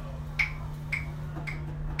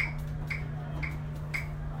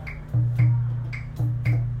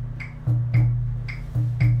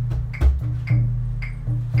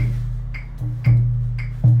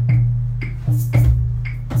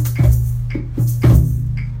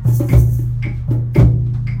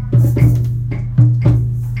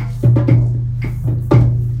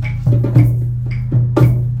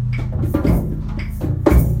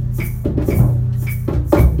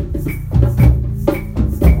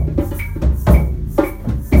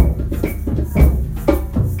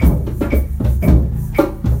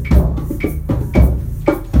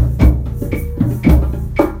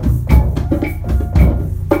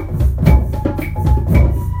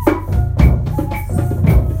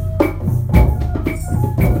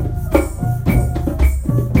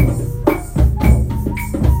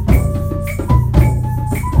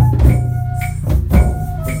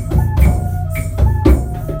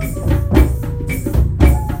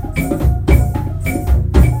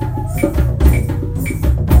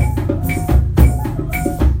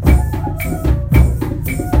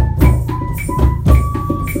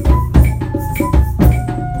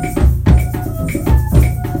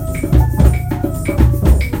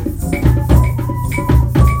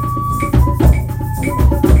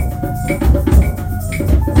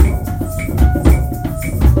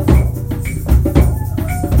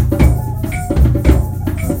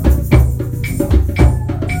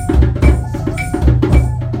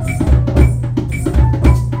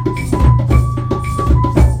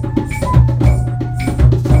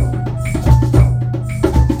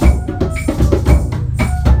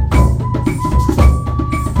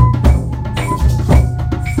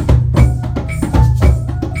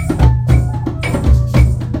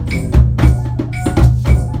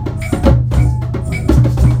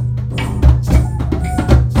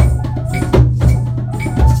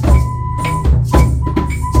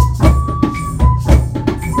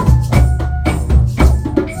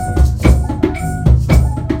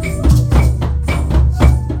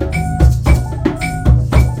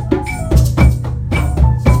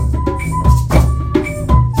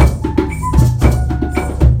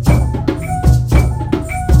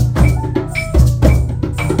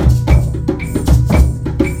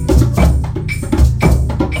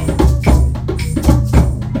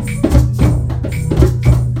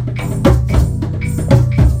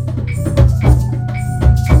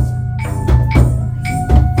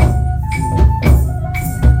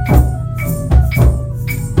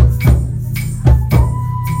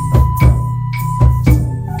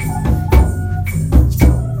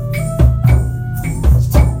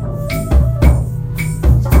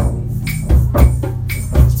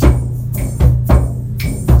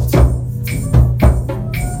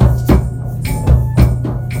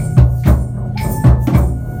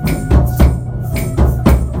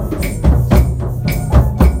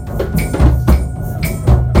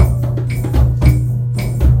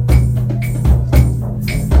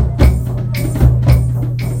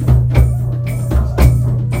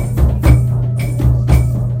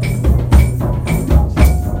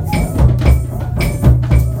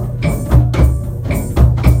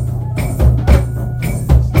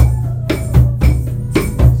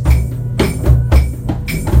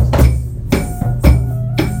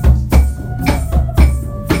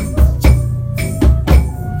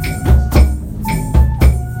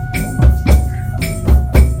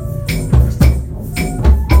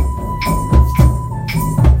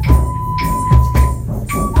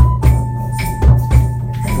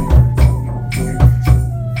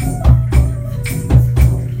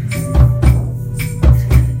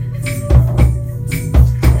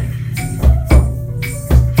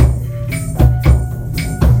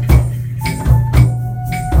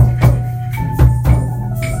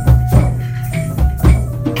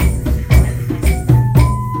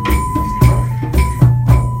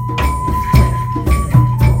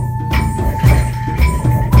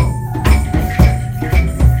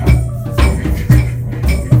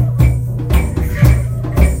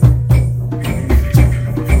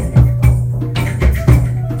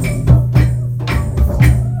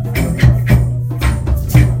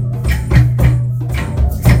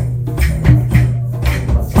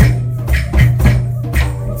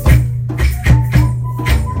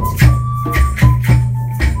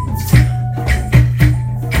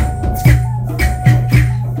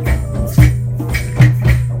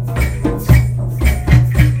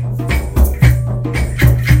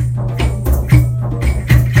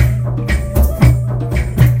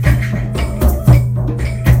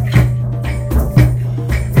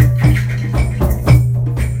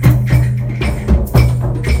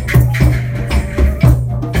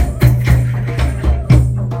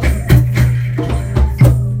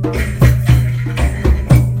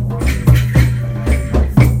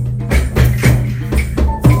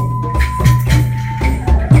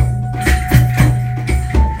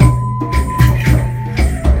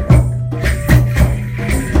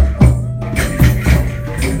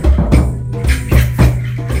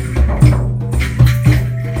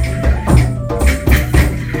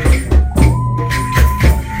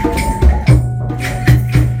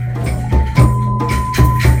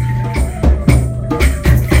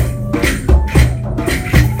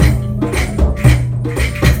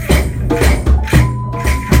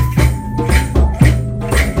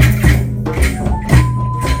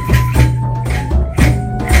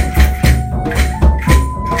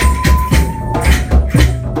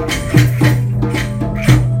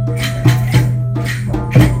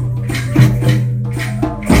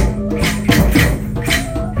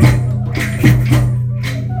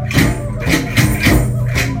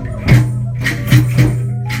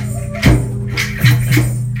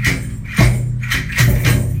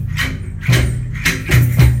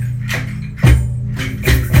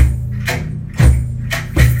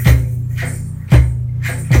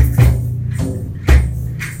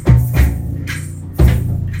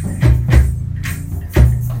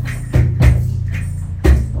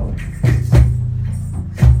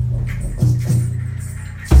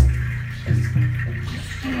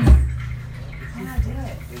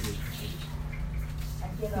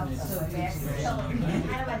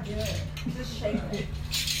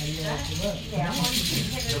 Yeah, well, you can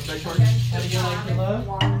hit No it big against How do you like your love?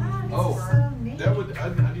 Oh, that would,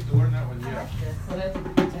 I need to learn that one, yeah. Well, that's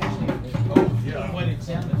actually Oh, yeah. what it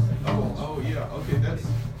sounded like. Oh, yeah, okay, that's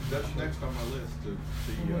next on my list to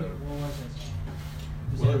see, What was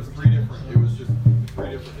it? well, it was three different, it was just three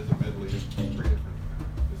different, as a medley, it's three different.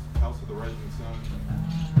 It's House of the Rising Sun,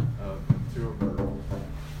 two of them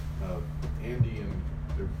are, Andy and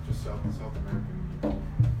they're just South American.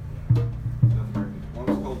 One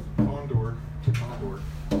was called Condor,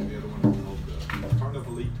 and the other one was called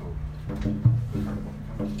Carnivalito. The Carnival.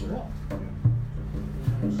 Cool.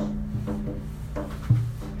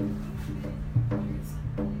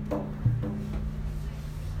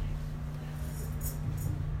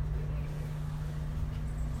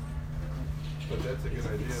 But that's a good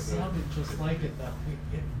idea. It sounded just like it though.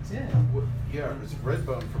 It did. Well, yeah, it's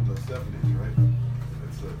Redbone from the 70s, right?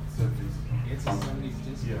 It's the 70s. It's a 70s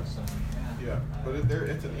disco Yeah. song. Yeah, but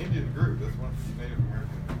it's an Indian group. That's one for Native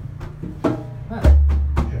American. Huh.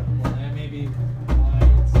 Yeah. Well, that may be why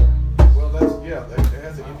it sounds. Well, it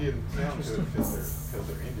has an Indian sound to it because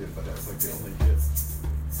they're Indian, but that's like the only hit.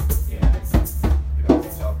 Yeah. You know,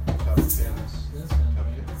 top 10. That sounds right.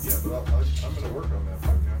 Yeah, but I'm going to work on that. So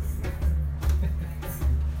I've got it.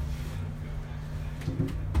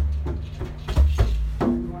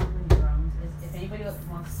 If anybody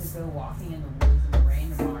wants to go walking in the woods in the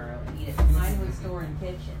rain tomorrow and eat at Pinewood Store and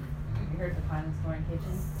Kitchen. Have you heard of the Pinewood Store and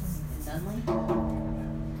Kitchen in Dunley?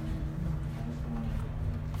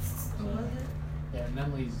 Yeah,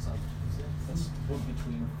 Nunley's that's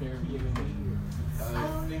between Fairview and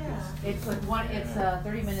I think It's like it's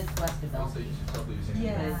 30 minutes west of I'll say Bellevue. you should probably use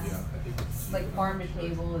Yeah. I think It's like farm to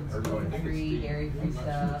table, it's gluten-free, dairy-free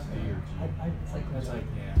stuff. it's like that's like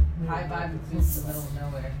High vibe and food in the middle of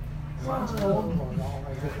nowhere.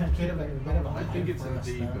 Bit of a I think it's in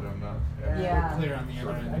D, but I'm not. Yeah. clear on the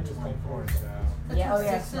internet. I just like 24 forest. Yeah, oh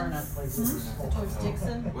yeah, Dixon? Smyrna. Towards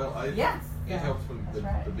Dixon. Well, Yeah. it helps when That's the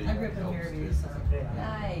right. beat I grew up in helps Fairview, too. so.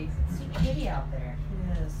 Nice. It's so pretty out there.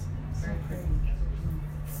 It is. Very pretty.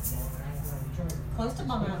 Close to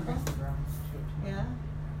Mount Apple. Yeah.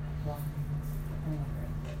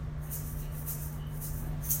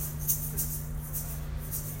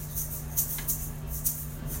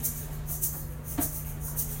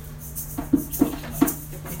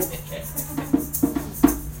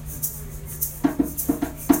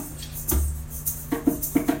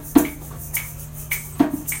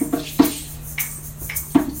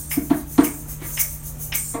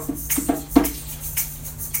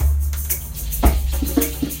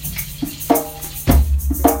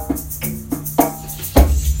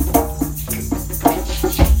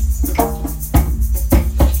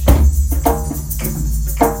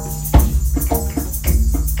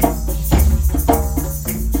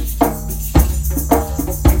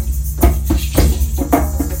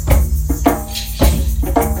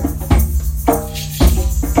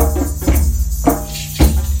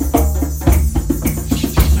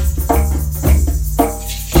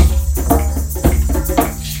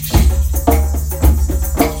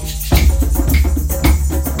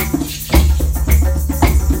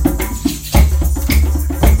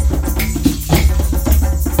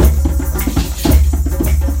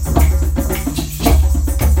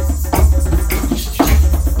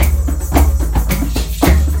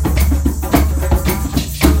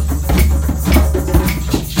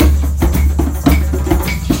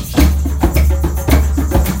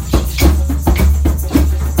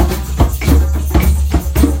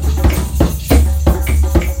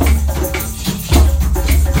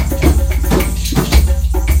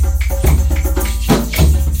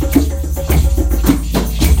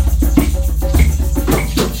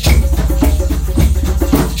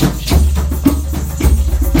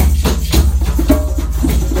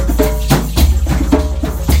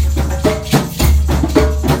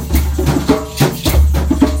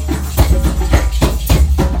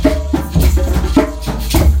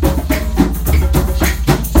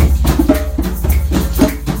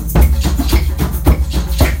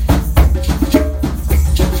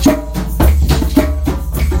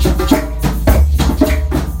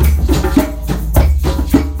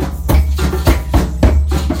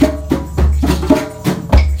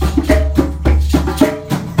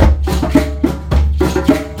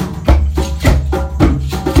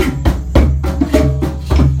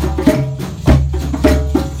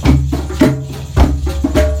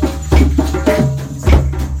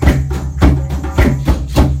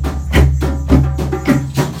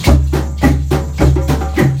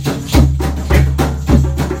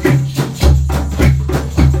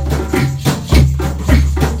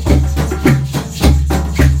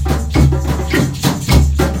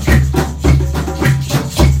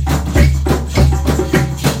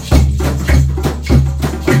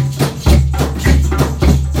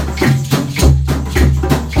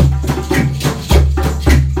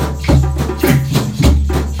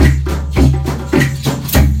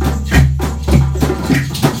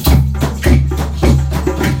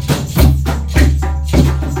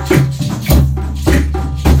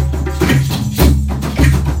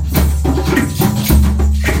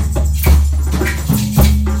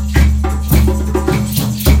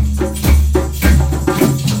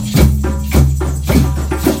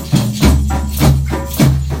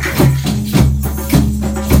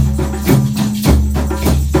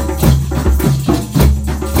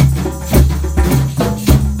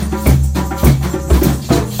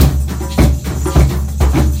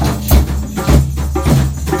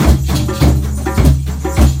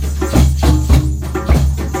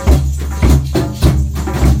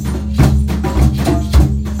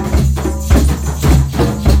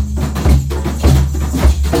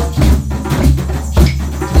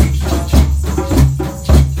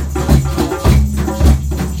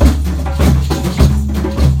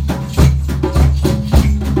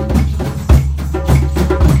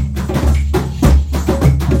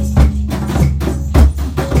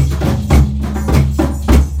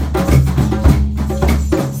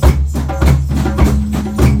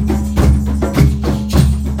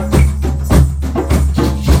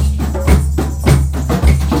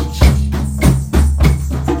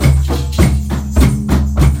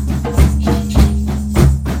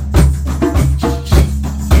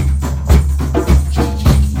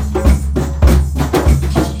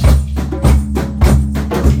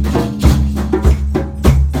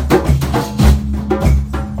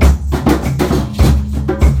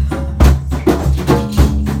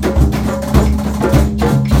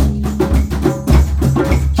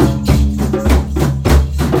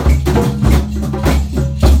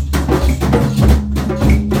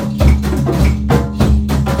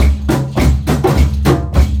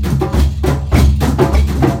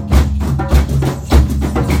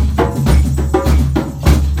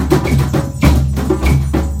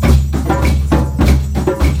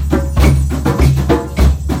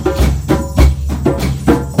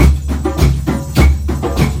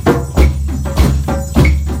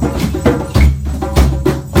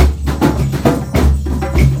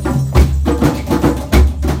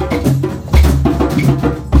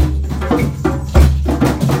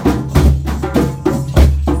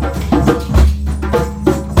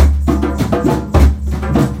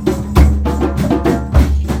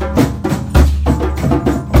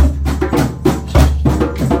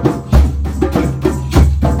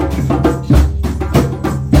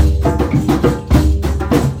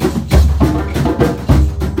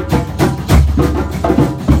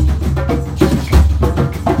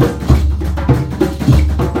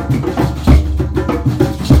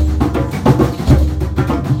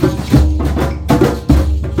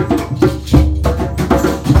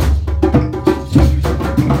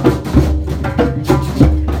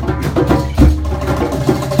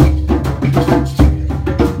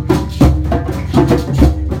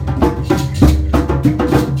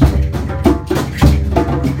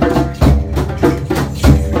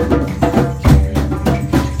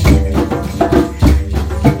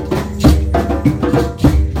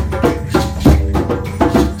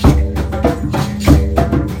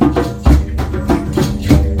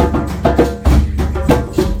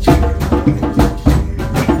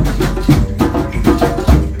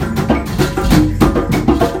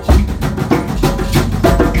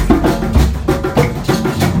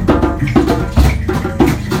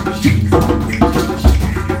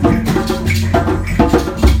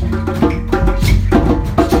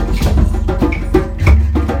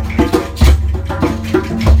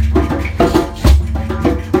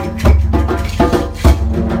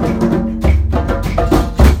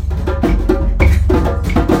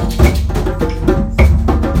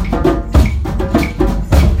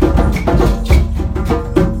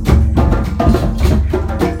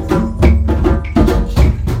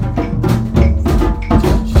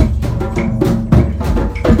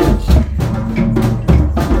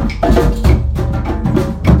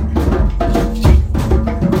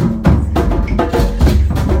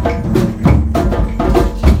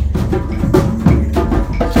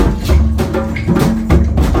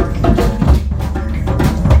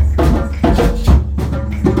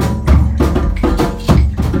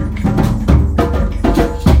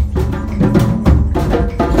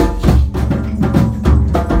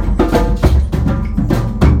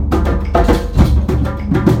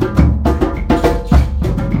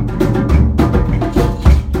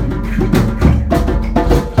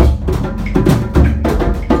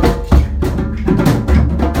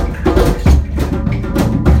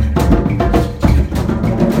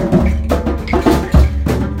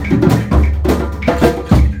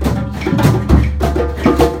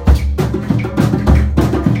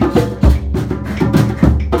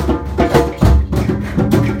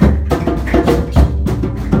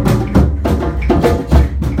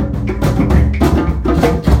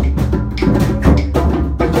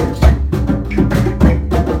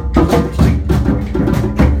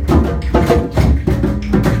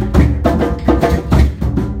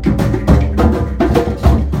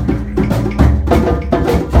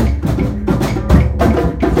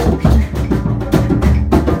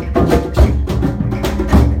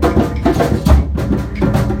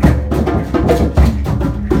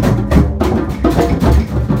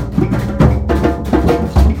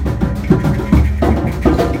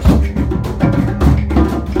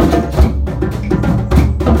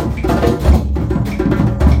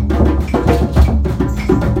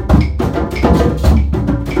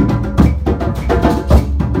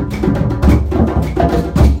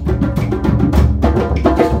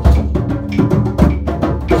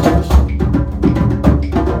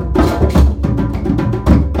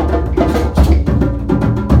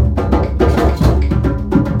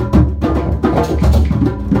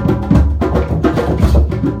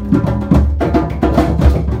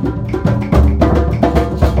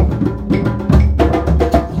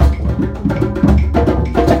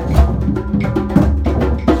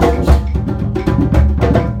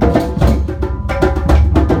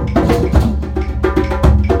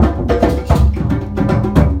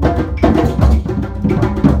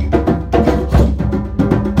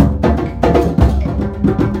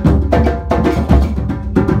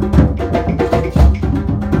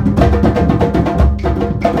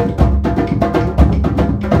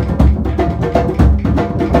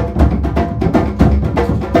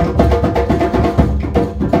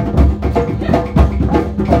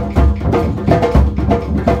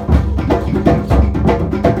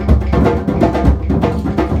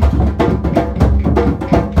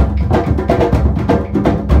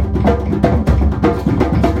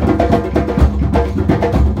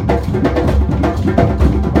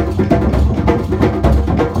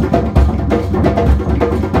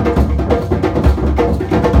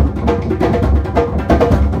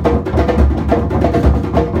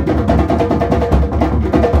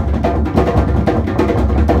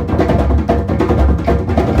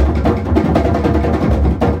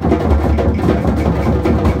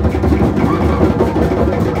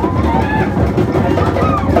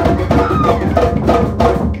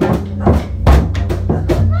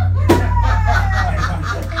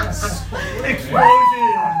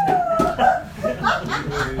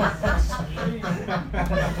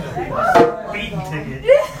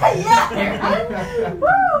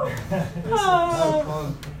 Woo!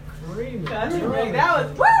 That's great. That was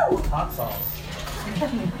woo! Hot sauce.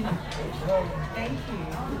 Thank you.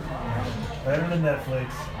 Better than Netflix.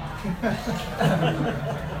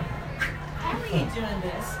 How are you doing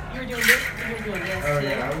this? You were doing this, you were doing this. Oh too?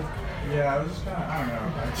 yeah, I was just kind of, I don't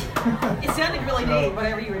know. It sounded really neat,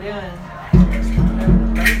 whatever you were doing.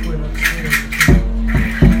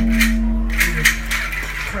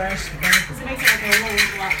 Crash the banquet. So it makes it like a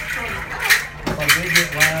little lot shorter. Like they get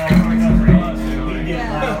loud, we get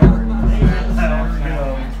loud.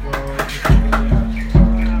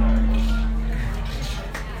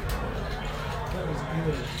 That was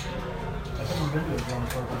good. I think we've been to a drum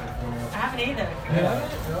circle before. I haven't either. Yeah.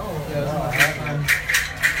 No. Yeah, it's my first time.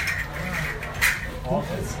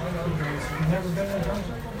 Awesome. You've never been to a drum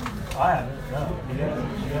circle? I haven't, no. Yeah.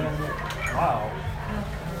 Wow.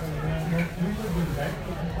 Usually we back.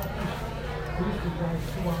 We used to drive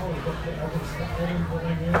 2 hours up to Evanston,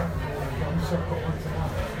 going in, and drum circle once a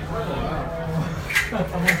month. That's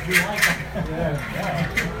how much we like it. Yeah.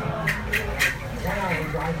 1 hour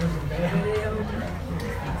drive isn't bad.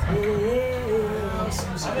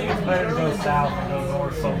 I think it's better to go south than go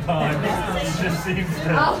north sometimes. It just seems to.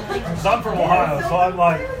 Because I'm from Ohio, so I'm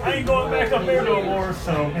like, I ain't going back up there no more,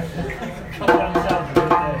 so come down south a good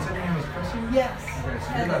day. Yes.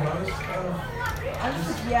 You're the host I was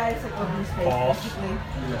just, yeah, it's like open space, Boss. basically. You're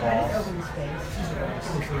the Yeah, it's boss. open space.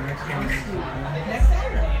 Next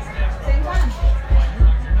Saturday. Same time.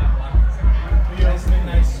 You guys need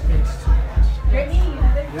nice space too. Great meeting you,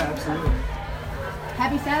 Heather. Yeah, absolutely.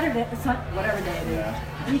 Happy Saturday, whatever day it is. Yeah.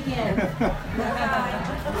 Weekend.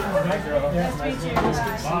 Nice to meet you.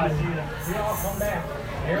 Bye, see ya. We all come back.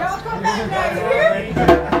 Y'all come back now, you hear?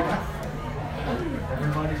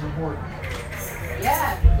 Everybody's important.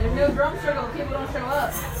 Yeah, there's no drum circle, people don't show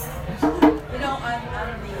up. You know, on the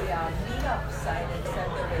meetup site, it said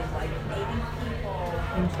there was like 80 people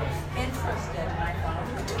interested, and I thought,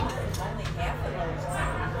 oh, only half of those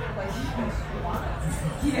places want us.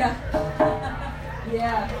 Yeah.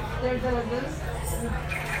 Yeah, there's this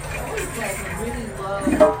always like a really low,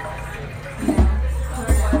 you know,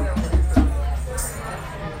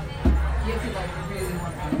 you have to like really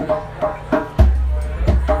want to.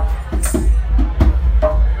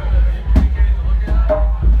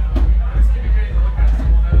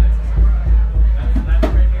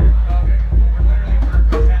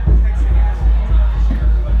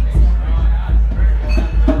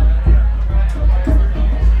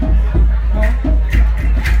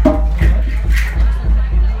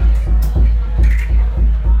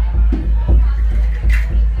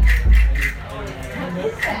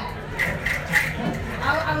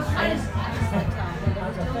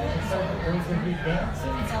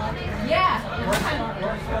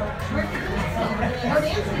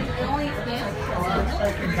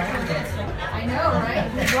 I know, right?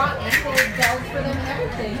 We brought ankle belts for them and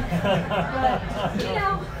everything. But, you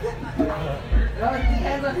know, well, it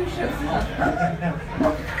depends on who shows up.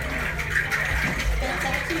 That's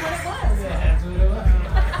actually what it was. Yeah, that's what it was.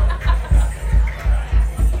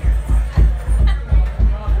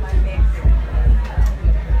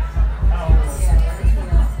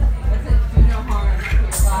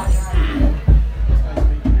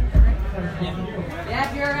 Yeah,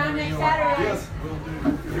 if you're around next Saturday. Yes, we'll do.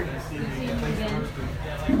 You're going to see Good me. seeing you Thanks again. for hosting.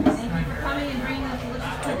 Thank you for coming and bringing those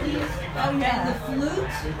delicious cookies. Oh, yeah. And the flute.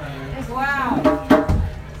 Wow. The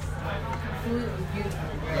flute was beautiful.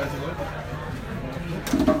 Glad you looked.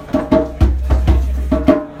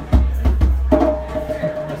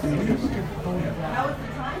 How was the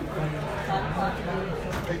time? 5 o'clock today.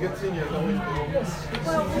 Hey, good seeing you. It's always good.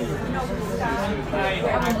 Well, you know, we stopped.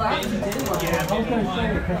 Yeah, I was gonna say,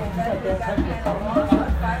 because you got that type of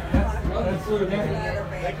That's what it is.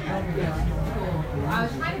 I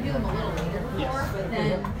was trying to do them a little later before, but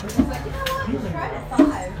then I was like, you know what? Let's try it at 5.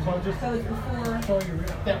 So just So it's before. show you.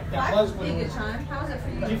 That 5 was would what be a it good was time. How was it for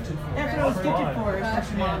you? gifted for. That's what it was gifted for. Is That's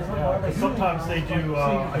what you wanted. Yeah, 'cause sometimes they do,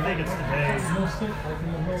 I think it's today,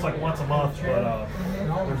 it's like once a month, but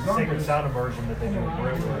there's a Sacred Sound immersion that they do in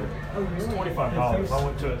Brentwood. It's $25. I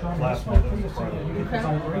went to it last month. It was incredible. Okay. I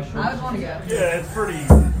would want to go. Yeah, it's pretty.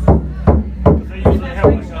 Because they usually have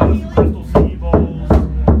like crystal sea bowls.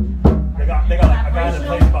 They got a guy that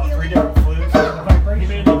plays about 3 different flutes. He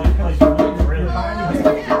mainly just plays flutes, really.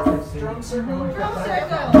 Drum circle. Drum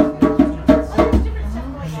circle.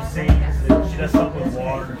 She sings and she does something with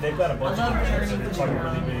water. They've got a bunch of different things. It's like a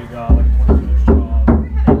really big, like 22-inch job.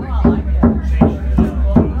 Oh, I like it.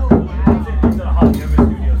 It's in a hot yoga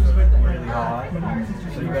studio, so it's really hot.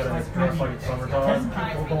 So you gotta dress like it's summertime.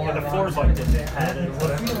 And the floor's like this padded or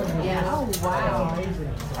whatever. Yeah. Oh, wow.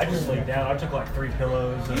 I just laid down. I took like 3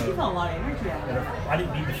 pillows. You feel a lot of energy out of and it. I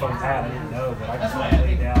didn't need the foam pad. I didn't know, but I just like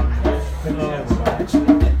laid down. And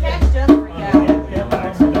Catch does freak out.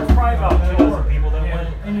 relax. There's probably about 2 dozen people that went.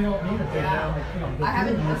 And you don't need it. Yeah. The I have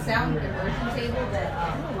a food- sound immersion table that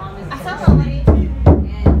mom is. I saw that lady too.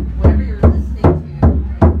 And whatever you're listening to,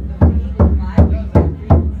 the table vibrates at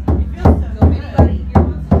frequency. So if anybody here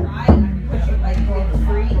wants to try it, I can push it like it's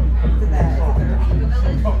free to the Eco Village. You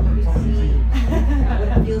can see what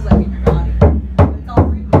it feels like in your body. But it's all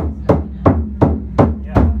frequency stuff, you know.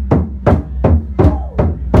 Yeah.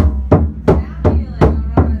 Sound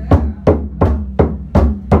healing.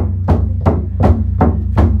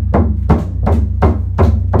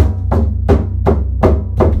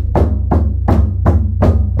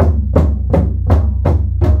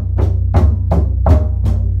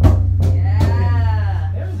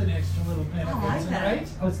 Yeah. There's an extra little benefit, I like that. right?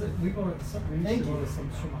 We used to go to some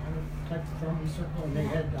Shimano type of drumming circle, and they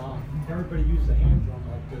had everybody used a hand drum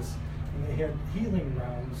like this, and they had healing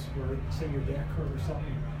rounds where, say, your back hurt or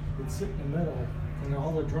something, you'd sit in the middle, and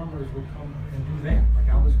all the drummers would come and do that, like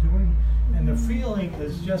I was doing, and the feeling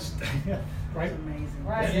is just right. Amazing.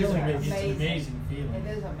 Right. The feeling It's is It's an amazing feeling.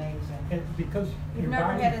 It is amazing. and because You've your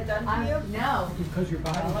never body, had it done to you? No. because your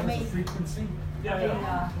body Well, let has a me- frequency.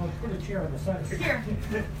 Well, put a chair on the side. Here.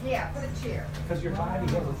 Yeah, put a chair. Because your body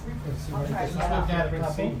has a frequency. I'll right? try It's that not out. that Got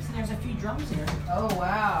a frequency. couple. There's a few drums here. Oh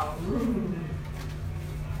wow.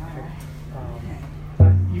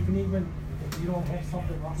 You can even, if you don't have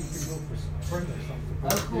something wrong, you can go for spring or something.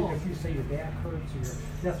 But Oh, cool. If you say your back hurts, or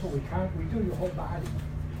that's what we do your whole body.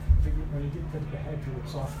 When you get to the head, you get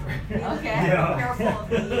softer. Okay. Yeah. Careful of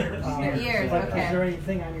the ears. The ears, But okay. is there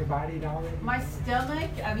anything on your body now? My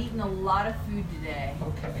stomach, I've eaten a lot of food today.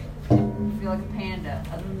 Okay. I feel like a panda.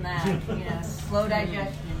 Other than that, you know, slow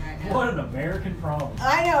digestion right now. What an American problem.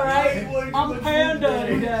 I know, right? I'm panda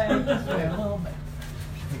today. A little bit.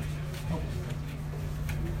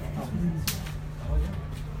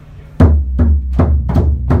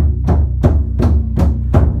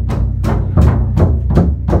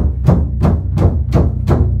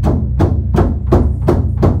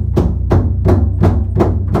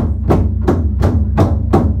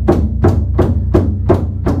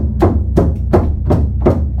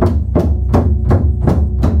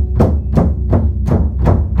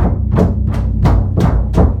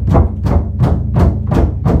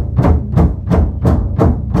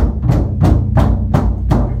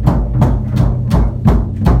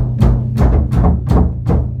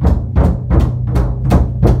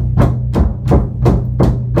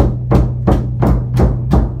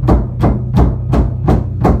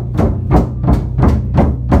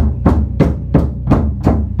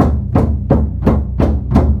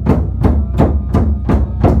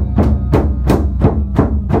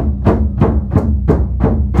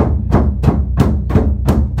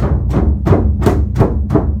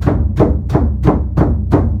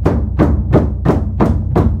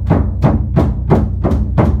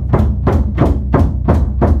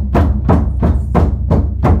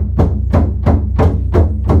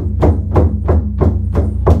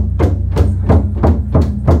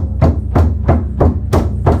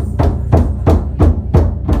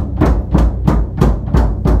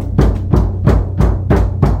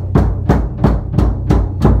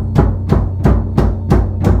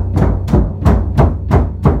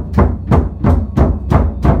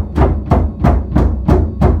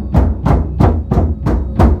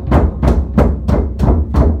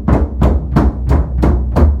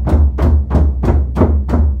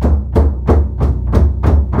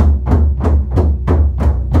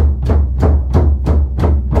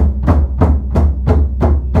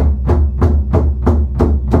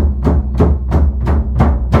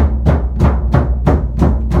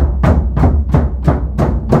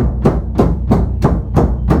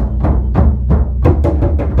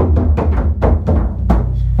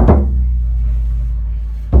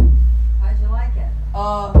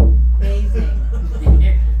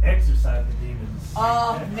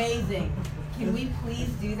 Amazing. Can we please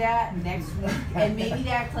do that next week? And maybe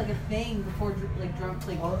that's like a thing before like drum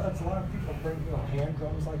like. Well, that's a lot of people bring hand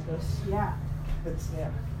drums like this. Yeah. It's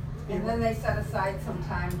And then they set aside some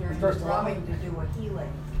time during the First of all- drumming to do a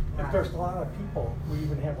healing. If there's a lot of people, we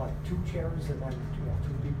even have like 2 chairs and then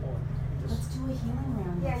two people. And Let's just, do a healing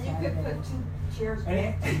round. Yeah, on you could Saturday. put 2 chairs Any-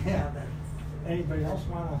 back to each other. Anybody else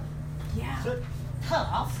wanna Yeah. sit? Huh,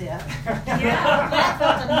 I'll sit. Yeah. That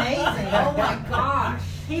felt amazing. Oh my gosh.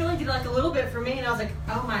 Healing did like a little bit for me, and I was like,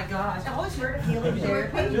 oh my gosh. I've always heard of healing Should we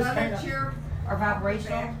therapy put Just another kinda- chair or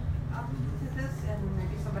vibrational. back up to this and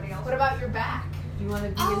maybe somebody else? What about your back? Do you want to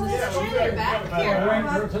be Oh, in that's the true. your back? Here,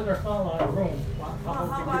 There's in their phone out of room. Well,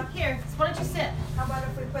 how about Here, why don't you sit? How about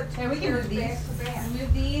if we put Hey, we can chairs move these. back to back?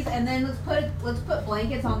 Move these, and then let's put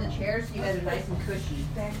blankets on the chairs so you guys are nice and cushy.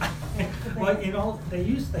 Back to back. Well, you know, they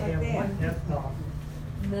used to have Like one at,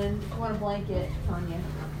 And then I want a blanket, Tanya.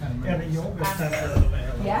 at a yoga center.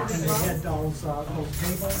 Yeah. And they had those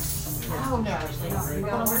tables, Oh, no, actually, we're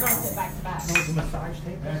gonna sit back to back. those massage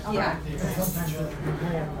tables. Yeah. And sometimes you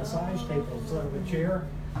have massage tables, so the chair.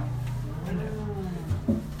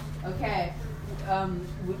 Okay.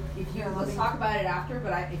 If you let's talk about it after,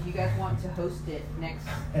 but if you guys want to host it next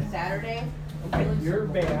Saturday, Okay, really you're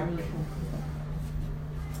simple, back. really cool.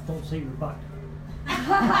 Don't say your butt.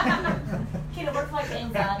 Can it work like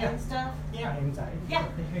anxiety and stuff? Yeah, anxiety. Yeah.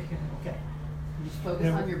 Okay. You just focus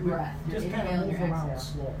Now, on your breath. Your Just kind inhale of and move your around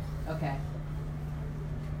exhale. slow. Okay.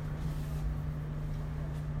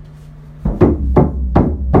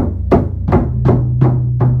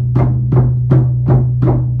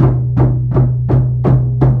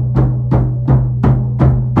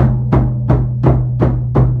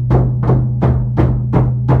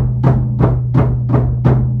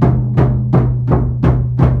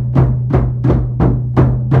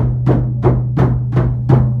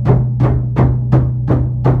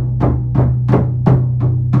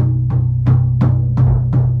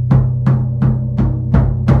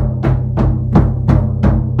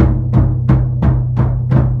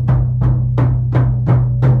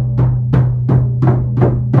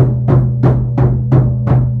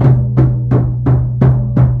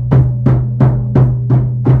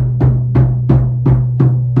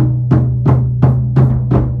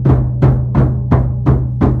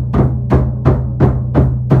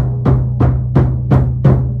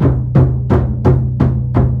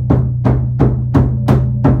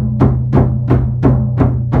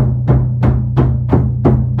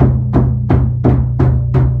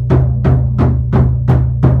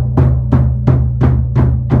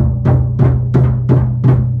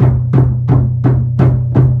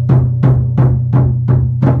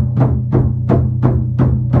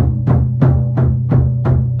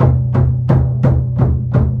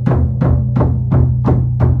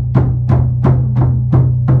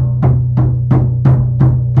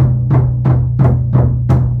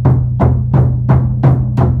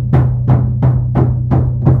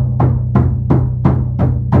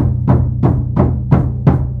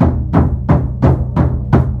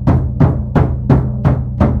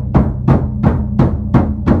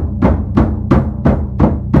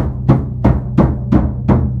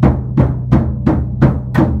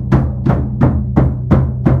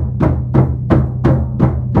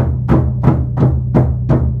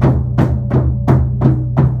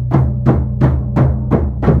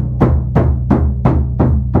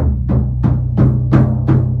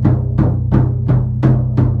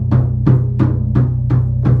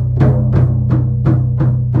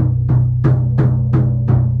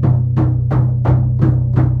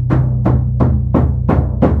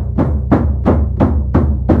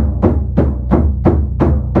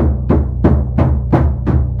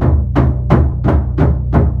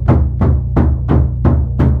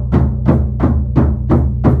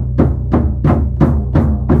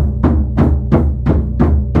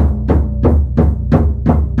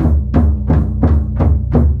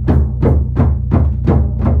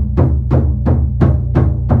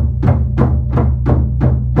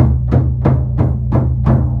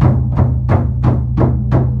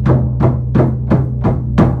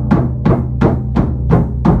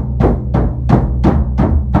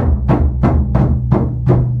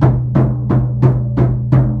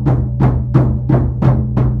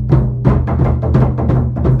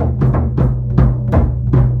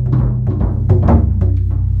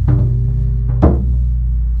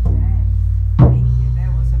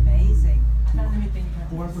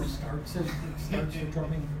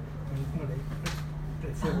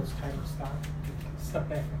 step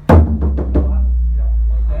back, you know,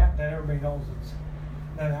 like that, then everybody knows it's,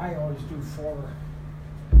 then I always do 4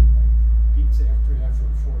 beats after effort,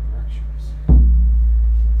 4 directions.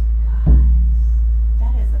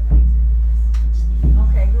 That is amazing.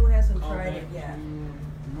 Okay, who hasn't tried it yet?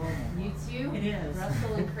 You two? It is.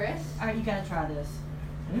 Russell and Chris? All right, you gotta try this.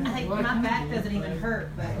 I think my back doesn't even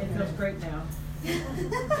hurt, but it feels great now. You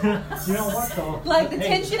know what though? Like the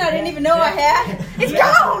tension I didn't even know I had, it's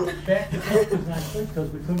gone! Back to front was not good because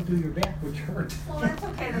we couldn't do your back, which hurt. Well, that's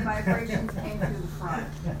okay, the vibrations came through the front.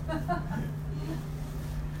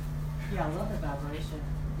 Yeah, I love the vibration.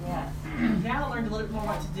 Yeah. Now I learned a little bit more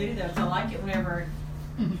what to do though, so I like it whenever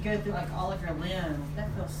you go through like all of your limbs. That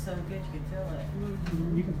feels so good, you can feel it.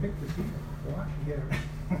 Mm-hmm. You can pick the feet. Watch, you get it.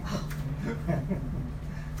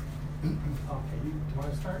 Okay, you want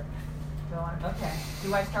to start? Go on. Okay.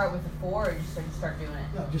 Do I start with the 4 or just start doing it?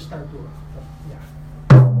 No, just start doing it. Yeah.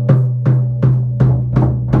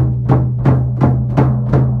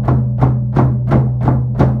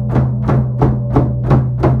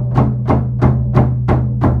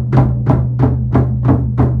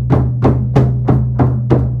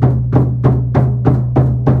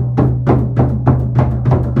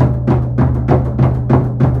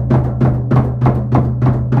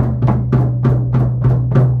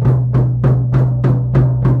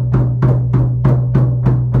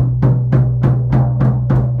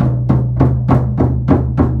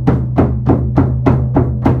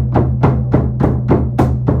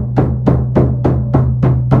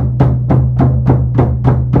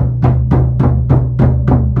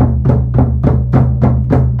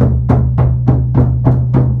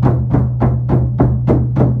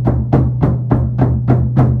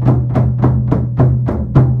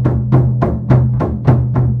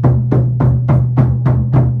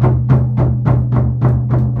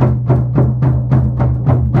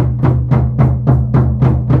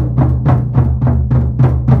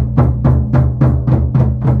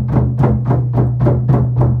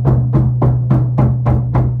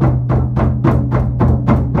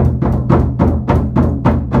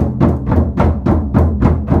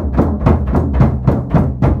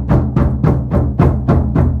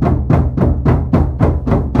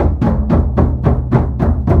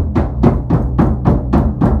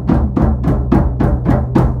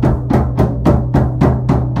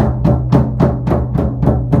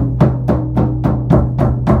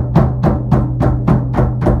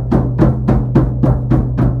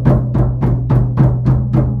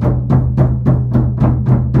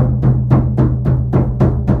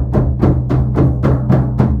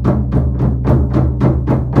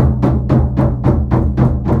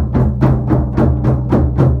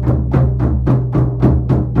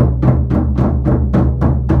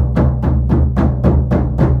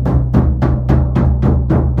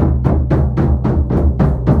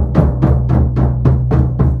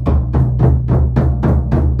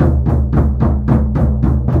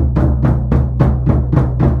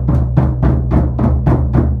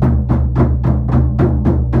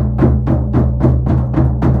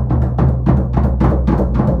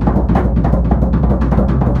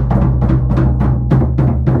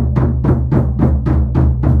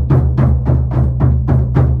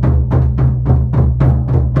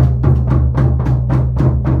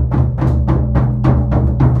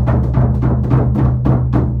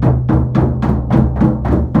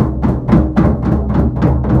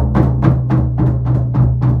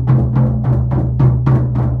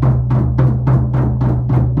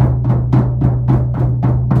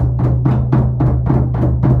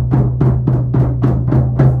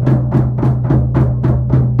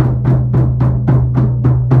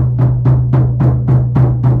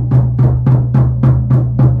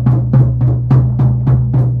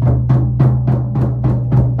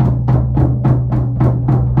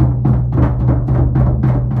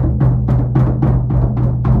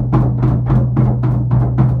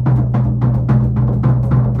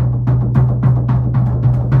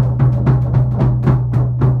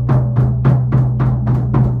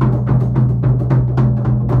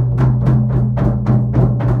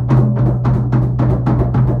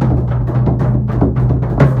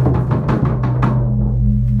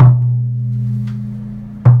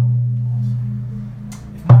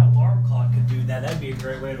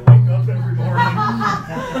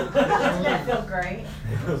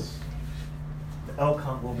 The elk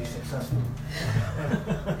hunt will be successful.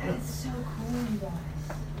 That is so cool, you guys.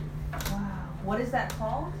 Wow. What is that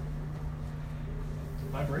called?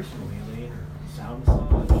 Vibrational healing or sound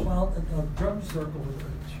massage. Well, the drum circle was a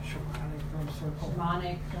shamanic drum circle.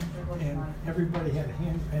 Shamanic drum circle. And everybody had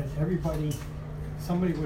somebody would